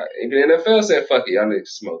 Yeah, even the NFL said, "Fuck it, y'all niggas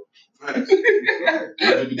smoke."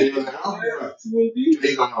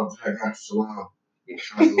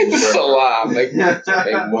 Salam, make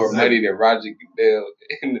more money than Roger Goodell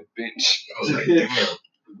in the bench. I was like, damn. That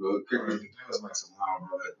was like Salam,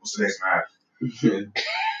 bro. What's the next match?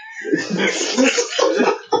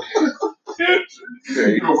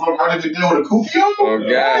 You know what Roger Goodell with a kufi on? Oh,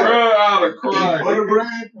 God. Bro, I would cry. Butter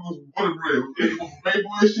bread? It was butter bread. It was Ray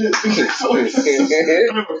Boy shit. Okay.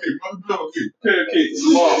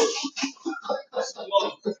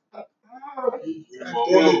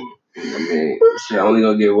 I mean, shit only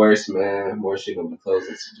gonna get worse, man. More shit gonna be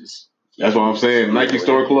closing. So just. That's what I'm saying. Nike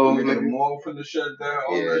store closed. The mall finna shut down.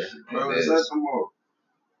 All that shit, bro. Is that the mall?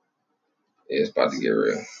 Yeah, it's about to get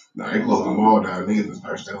real. Nah, they closed the mall down. Niggas can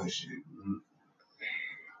start selling shit.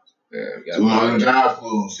 Yeah, 200 job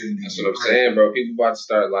closed. That's what I'm saying, bro. People about to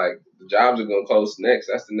start, like, the jobs are gonna close next.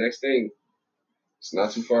 That's the next thing. It's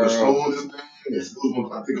not too far off. The schools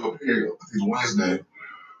gonna pick up here. I think it's Wednesday.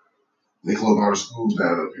 They closed all the schools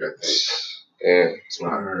down up here, I think. Yeah. That's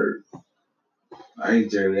what I heard. I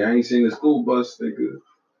ain't seen the school bus. They good.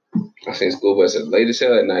 I seen school bus at late as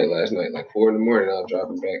hell at night last night, like 4 in the morning. I was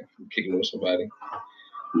driving back from kicking with somebody.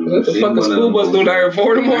 What the fuck is school bus doing out here at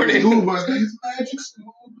 4 in the morning? School bus, it's magic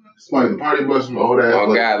school bus. It's like the party bus from old ass.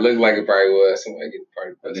 Oh, God, looked like it probably was. Somebody get the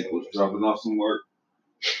party bus. I think it was dropping off some work.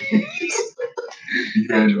 You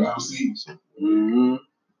ran the driver's seats. Mm-hmm.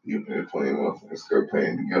 You've been playing motherfuckers, skirt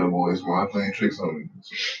playing together boys while playing tricks on me.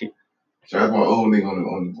 Shout out my old nigga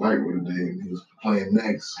on the black one today. He was playing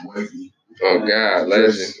next, wifey. Oh God,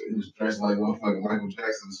 legend. He was dressed like motherfucking Michael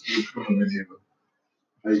Jackson. Smooth criminal video.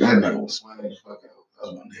 That nigga was swag the fuck out.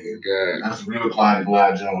 That's my nigga. God. That's real Clyde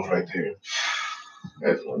Glide Jones right there.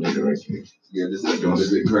 That's my nigga right there. Yeah, this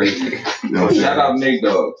is crazy. Shout out Nate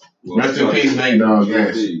Dogg. Rest in peace, Nate Dogg.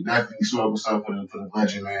 Yes, definitely smoke something for the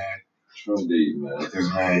legend, man. True indeed, man. Because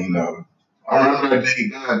man, you know, I remember that day he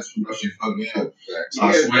died too. That shit fucked me up. So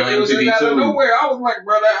I swear it was out of nowhere. I was like,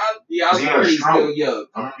 brother, I was pretty still young.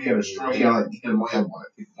 I remember he had a stroke. He had one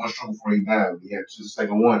stroke before he died. He had just the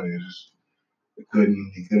second one, and he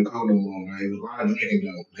couldn't cope no more, man. He was a lot of drinking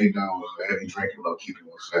though. Nate Dogg was a heavy drinker, low key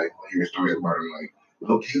people say. I hear stories about him like.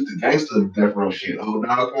 Low key the gangster death row shit. Oh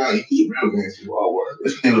dog, he's real gangster.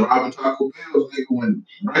 This nigga was robbing Taco Bell's nigga when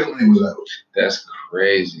Breakaway was out. That's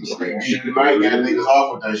crazy. Like, shit, might got niggas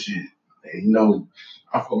off with that shit. And you know,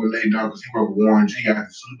 I fuck with Nate Dogg because he worked with Warren G. I had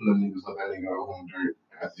to sleep with them niggas like that nigga out home dirt.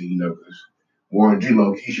 After, you know, because Warren G.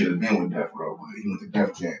 low key should have been with Death Row, but he went to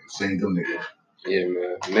Def Jam and saved them niggas. Yeah,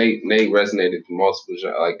 man. Nate resonated through multiple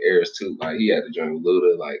like eras too. Like he had to join with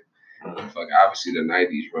Luda, like obviously the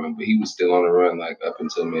 90s run, but he was still on the run like up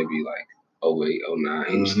until maybe like 08, 09.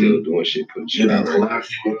 He was still doing shit, putting shit out. That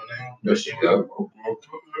shit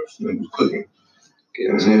was cooking.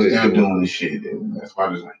 Yeah, so they were doing this shit, and that's why I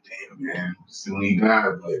was like, damn, man. Still he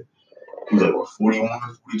died, but he was like, what,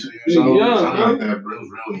 41, 42 years old? Something like that, bro. He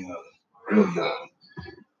was really young. Really young.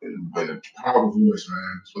 And a powerful voice,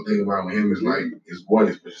 man. That's what I think about with him is like his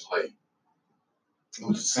voice, but it's like, it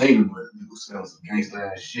was the same, but it was some gangster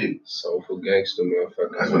ass shit. Soulful gangster,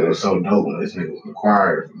 motherfucker. That's what it was so dope. This nigga was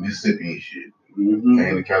acquired from Mississippi and shit.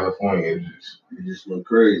 Came to California and it just went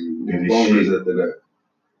crazy. Did his shit after that.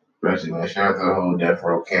 Especially, man, shout out to the whole Death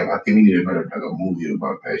Row camp. I think we need a better like a movie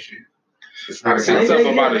about that shit. I seen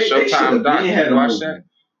something about a Showtime doc. You watch that?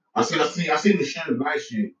 I seen the Shannon Night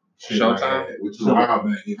shit. Showtime? Which was a while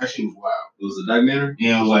back. Yeah, that shit was wild. It was a documentary?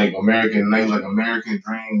 Yeah, it was like American Dream.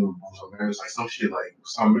 It was like some shit like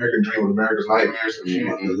some American Dream with America's Nightmares or shit.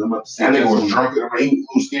 That nigga was drunk. He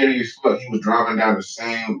was scary as fuck. He was driving down the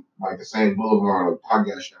same boulevard a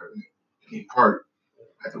podcast shot in. He parked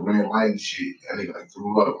at the red light and shit. That nigga like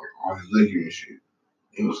threw up like all his liquor and shit.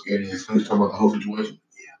 He was scared as fuck. He was talking about the whole situation.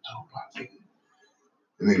 Yeah, I told about it.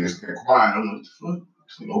 The nigga just got quiet. I'm like, what the fuck?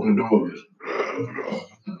 So open the door.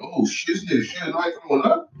 Oh shit, this nigga shit like coming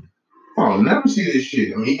up. I'll never see this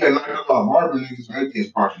shit. I mean, he got knocked up by Barber niggas, so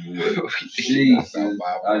everything's possible. Jesus.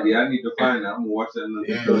 I need to find that. I'm gonna watch that another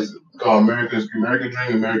day. It's called American Dream,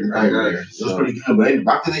 American Nightmare. It was pretty good, but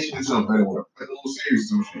I think they should do something better with it. Like a little series,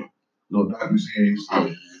 some shit. Little docu-series. I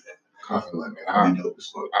feel like, man, I'll be dope as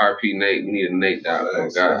fuck. RP Nate, we need a Nate down. Oh,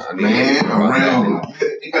 God.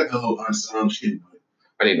 They got the little unsung shit.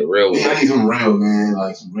 I need a real one. Yeah, I need some real, man.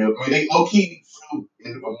 Like some real. I mean, they low-key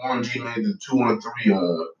in Warren G made the 213,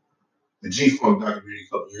 the G-Funk documentary a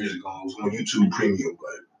couple years ago. It was on YouTube Premium,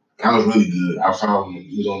 but that was really good. I saw him.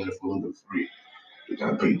 He was on there for a little bit free.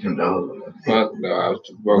 I paid $10 on that. Fuck no, I was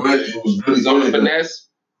too broke. But it was really on the finesse.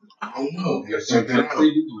 I don't know. Check that out.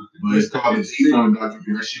 But it's called the G-Funk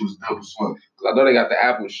documentary. That shit was dope as fuck. I know they got the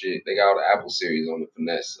Apple shit. They got all the Apple series on the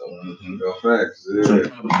finesse. So. No facts.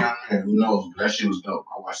 Who knows? But that shit was dope.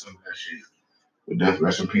 I watched some of that shit. But definitely,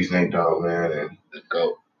 rest in peace, Nate Dogg, man. And let's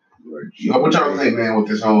go. What y'all think, man, with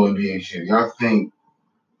this whole NBA shit? Y'all think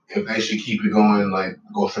if they should keep it going, like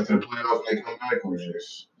go straight to the playoffs and they come back, or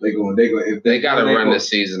just if they gotta run the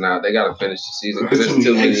season out, they gotta finish the season because there's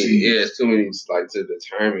too many. Yeah, it's too many like to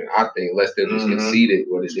determine. I think unless they're just conceded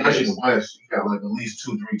what it is. Especially the West, you got like at least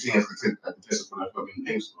 2-3 teams contested for that fucking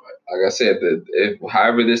game spot. Like I said, if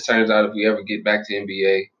however this turns out, if we ever get back to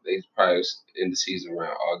NBA, they probably end the season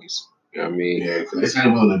around August. You know what I mean? Yeah, because they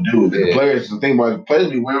said willing to do it. The players, the thing about the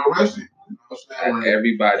players be well rested. You know what I'm saying?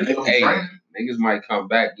 Everybody, niggas might come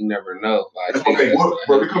back. You never know. Like, that's okay.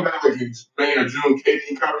 Bro, we come back like in May or June, KD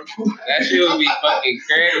and Kyrie. That shit would be fucking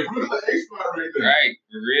crazy. Right, right,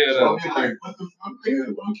 for real though. So like, what the fuck,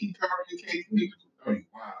 man? Why keep Kyrie and KD? Wow.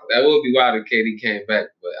 That would be wild if KD came back,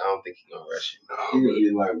 but I don't think he's gonna rush it. No, he would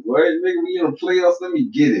be like, what? Nigga, we in the playoffs? Let me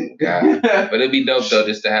get it. But it'd be dope though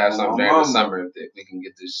just to have something during the summer if we can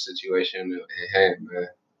get this situation in hand, man.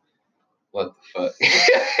 What the fuck?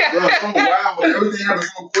 Bro, so wild. Everything happened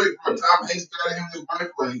so quick, bro. Tom Hanks got him in his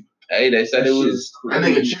bike lane. Hey, they said it was that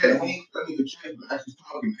nigga Chet actually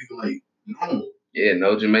talking nigga like normal. Yeah,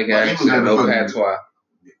 no Jamaican accent, no patois.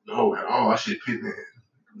 No, at all. I should pit that.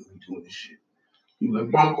 Doing this shit. You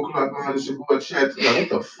like bumble clock behind this boy Chet.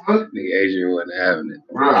 Like, what the fuck? Nigga Adrian wasn't having it.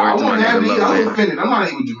 Bro, I wasn't having it. I was offended. I'm not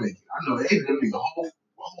even Jamaican. I know Adrian nigga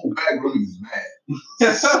whole back room is mad.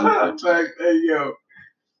 Hey yo.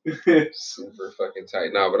 Super fucking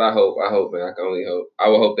tight. No, but I hope, man. I can only hope. I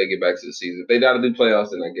will hope they get back to the season. If they got to do playoffs,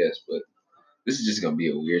 then I guess. But this is just gonna be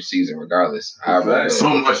a weird season, regardless. However, so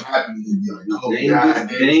much happening.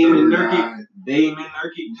 Dame and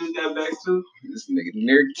Nurkic just got back too. This nigga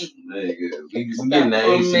Nurkic. Nigga, we just getting that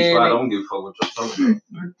AC spot. I don't give a fuck what you're talking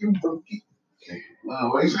about.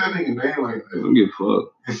 Wow, why you saying nigga name like that? I don't give a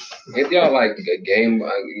fuck. If y'all like a game,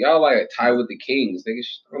 y'all like a tie with the Kings, nigga.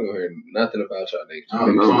 I don't hear nothing about y'all niggas.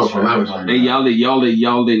 Hey, y'all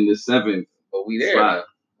in the 7th. But we there. Spot.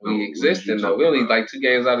 We existing though. We only like 2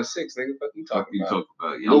 games out of 6, nigga. Fuck you talking about?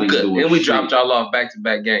 Y'all ain't doing and we shit. dropped y'all off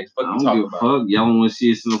back-to-back games. Fuck you talking about? Fuck. Y'all don't want to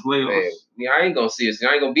see us in the playoffs. Man, yeah, I ain't gonna see us.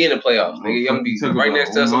 I ain't gonna be in the playoffs, nigga. Y'all gonna be right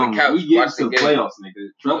next to us on the couch. We get to the playoffs,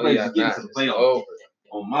 nigga. Trailblazers get to the playoffs.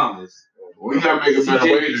 On mamas. We gotta make a better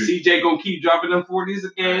wager. CJ gonna keep dropping them 40s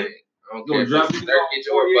again. I'm gonna drop you 30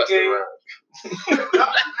 again.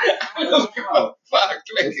 Fuck,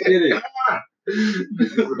 let's get it.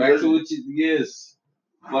 Back to what you yes.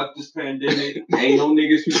 Fuck this pandemic. Ain't no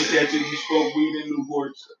niggas who can catch it. You smoke weed in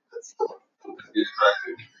Newports. Get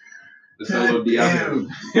distracted. The solo Diablo.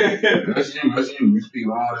 That's you. You speak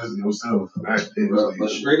all this yourself. But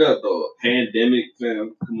straight up though, pandemic,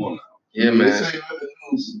 fam. Come on now. Yeah, man.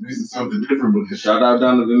 This is something different, but shout out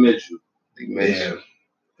Donovan Mitchell. Man,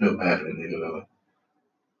 feel bad for that nigga though.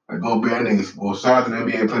 Like go bear niggas. Well, shout out to the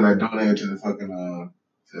NBA play like donated to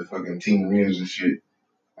the fucking team arenas and shit.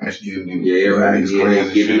 Actually giving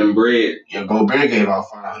them giving them bread. Yeah, Gobert gave out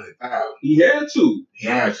 $500,000. He had to. He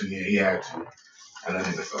had to. And that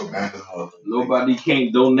nigga so bad as hell. Nobody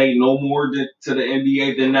can't donate no more to the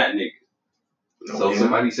NBA than that nigga. So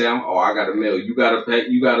somebody say, I got a meal. You gotta pay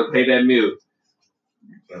that meal.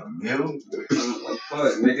 A meal?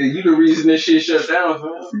 Fuck, nigga, you the reason this shit shut down,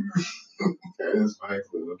 fam. That is right,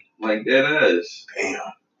 bro. Like that is.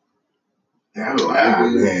 Damn.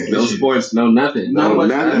 Man. No sports, no nothing. No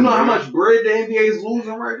nothing. You know how much bread the NBA is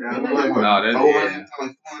losing right now?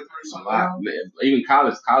 Even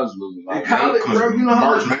college losing. In college, bro, you know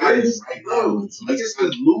how much bread is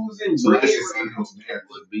niggas losing bread.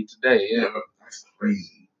 Would be today, yeah. That's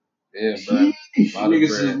crazy. Yeah, bro. Niggas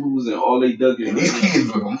is losing all they dug in. And these kids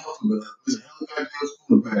look a month ago.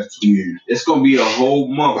 The past 2 years. It's gonna be a whole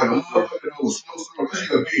month. Like a motherfucking snowstorm. This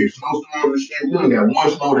shit up here. Snowstorm and shit. We only got one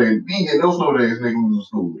snow day. We ain't get no snow days, nigga, we was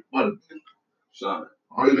school. What? Son.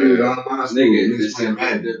 All you do is online school.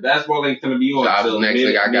 Nigga, the basketball ain't gonna be on until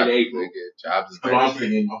mid-April. Jobs is I'm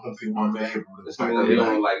thinking mid-April. It's gonna be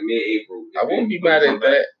on like mid-April. I won't be mad at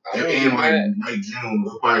that. In like June,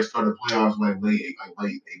 we'll probably start the playoffs like late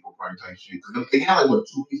April probably type shit. Because they got like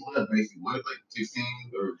 2 weeks left basically. What, like 16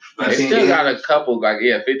 or 15 They still got a couple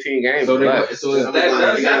 15 games left. So if that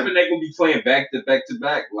does happen, they're gonna be playing back to back.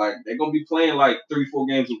 Like they're gonna be playing like 3-4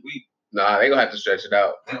 games a week. Nah, they gonna have to stretch it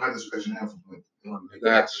out. They gonna have to stretch it out. They're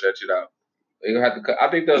gonna have to stretch it out. They're gonna have to. I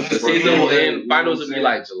think the season will end. Finals will be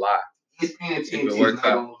like July. ESPN and TNT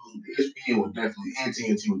will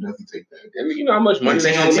definitely take that. I mean, you know how much money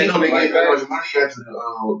they gonna make? How much money after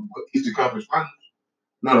the Eastern Conference Finals?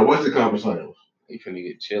 No, the Western Conference Finals. You finna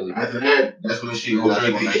get chilly. After that, that's when shit goes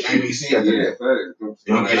straight to ABC. After that, you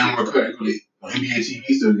don't get no more credit. NBA TV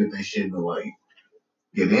still get that shit, but like,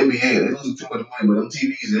 yeah, the NBA they losing too much money, but them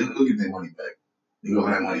TVs they'll get their money back. They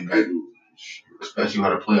gonna have money back, especially how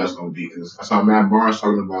the playoffs gonna be. Because I saw Matt Barnes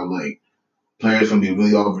talking about like players gonna be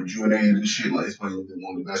really all rejuvenated and shit. Like it's probably gonna be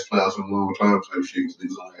one of the best playoffs in a long time type shit. Because they're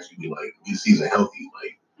gonna actually be like this season healthy,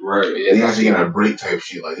 like right. They actually got a break type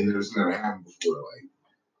shit. Like it's never happened before. Like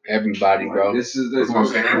everybody, bro. This is that's what I'm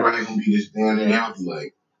saying. Everybody gonna be just down there healthy.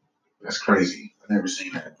 Like that's crazy. I've never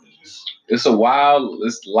seen that. It's a wild.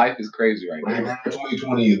 Life is crazy right now.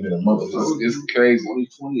 2020 has been a month. It's crazy.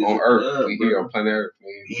 2020 on Earth. We here on planet Earth,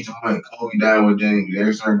 man. Each one, Kobe died with January.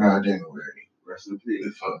 Every certain guy January. Rest in peace.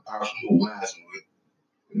 It's possible last with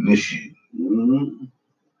this shit. Mm-hmm.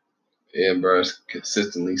 Yeah, bro. It's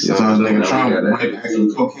consistently something. Nigga Trump went back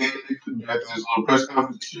to cocaine after his little press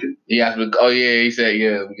conference shit. He asked me. Oh yeah, he said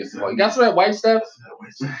yeah. We get some. You got some of that white stuff?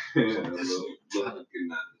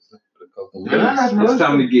 It's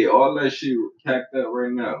time to get all that shit packed up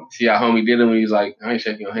right now. See how homie did it when he's like, I ain't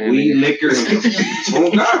shaking your hand. Weed, liquor,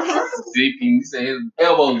 oh God, he said his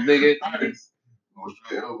elbows, nigga. I think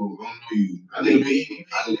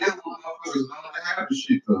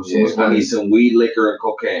shit though. Yeah, I need some weed, liquor, and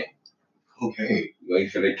cocaine. Okay.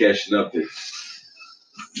 Wait for the catching up this.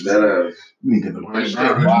 That you get the right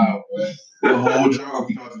job. Wow, man. The whole job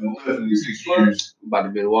because of the 11 in 6 years. About to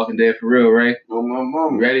be Walking Dead for real, right? Oh my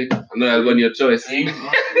mom. Ready? I know that wasn't your choice. You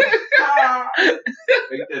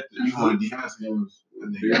want D-House?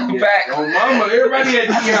 Back. Oh mama, everybody at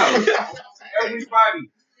D-House. Everybody.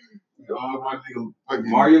 all my niggas fucking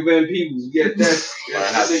Mario Van Peebles, get that.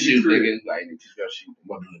 Learn how to shoot, nigga. Like, you gotta shoot.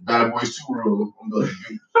 Bad Boys 2 rule. I'm like,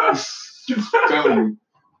 telling you,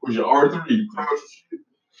 was your R3 crouch shit?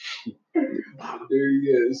 There he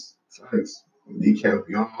is. Thanks. Kneecap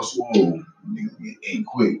be all swole. Niggas get ate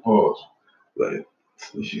quick. Pause. But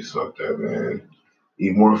this shit sucked up, man.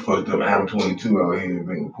 Even more fucked up. I'm 22 out here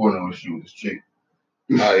making porno and shit with this chick.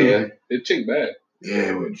 Oh yeah, the chick bad.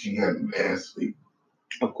 Yeah, but she had an ass sleep.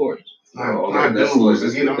 Of course. Not that's dudes.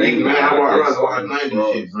 like You know what I mean? Man, I watch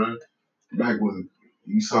 90s shit, bro. Back when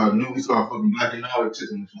we saw fucking Black and White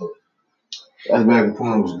chicks in the floor. That's back when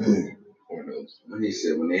porno was good. When he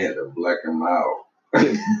said when they had to black him out. The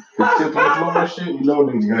tip on the floor and shit, you know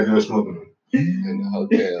niggas got done smoking them. In the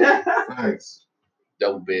hotel. Thanks.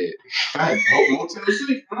 Double bed. Thanks. Motel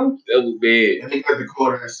 6, bro. Double bed. And they got the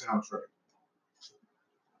call that soundtrack.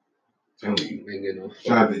 Telling you. Nigga, no.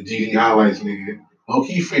 Shout out to GD Highlights, nigga.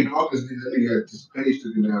 Low-key Free Dawkins, nigga. That nigga had this page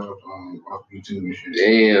took it down off YouTube and shit.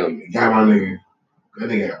 Damn. Got my nigga. That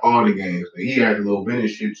nigga had all the games. Like, he had a little bit of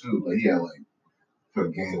shit too. Like he had like for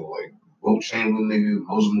a game with like Vote Chamberlain nigga,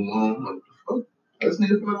 Moses Malone. Like what the fuck? That's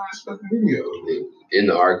nigga put on his fucking videos. In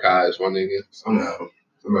the archives, my nigga. Somehow.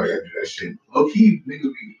 Somebody gotta do that shit. Low key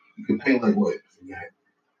niggas you can pay like what?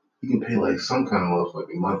 You can pay like some kind of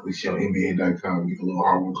motherfucking monthly shit on NBA.com, get a little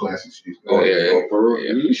hardwood classic shit. Oh yeah. For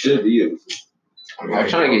real. You should be able to. I'm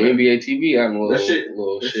trying to get NBA TV. I know That shit.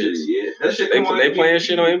 Yeah. That shit. They playing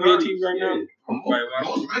shit on NBA TV right now.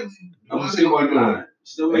 I'm still why not.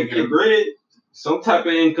 Still make your bread. Some type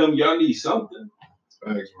of income. Y'all need something.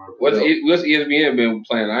 Thanks, bro. What's ESPN been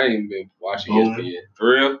playing? I ain't been watching ESPN.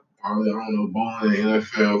 For real? Probably, I don't know, bowling and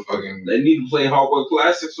NFL fucking. They need to play Hardwood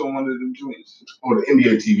Classics on one of them joints. Or the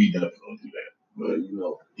NBA TV definitely don't do that. But, you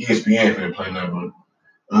know. ESPN finna play nothing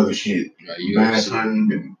but other shit. Bass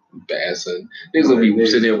hunting and Bass hunting. Niggas gonna be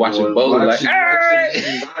sitting there watching bowling like, hey!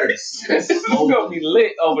 It's gonna be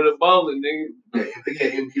lit over the bowling, nigga. Yeah, if they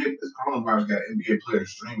got NBA, this coronavirus got NBA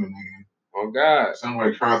players streaming, nigga. Oh, God.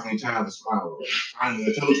 Somebody constantly trying to smile. I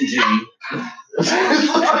told you, Jimmy.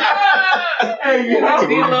 Hey, you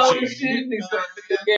know, shit.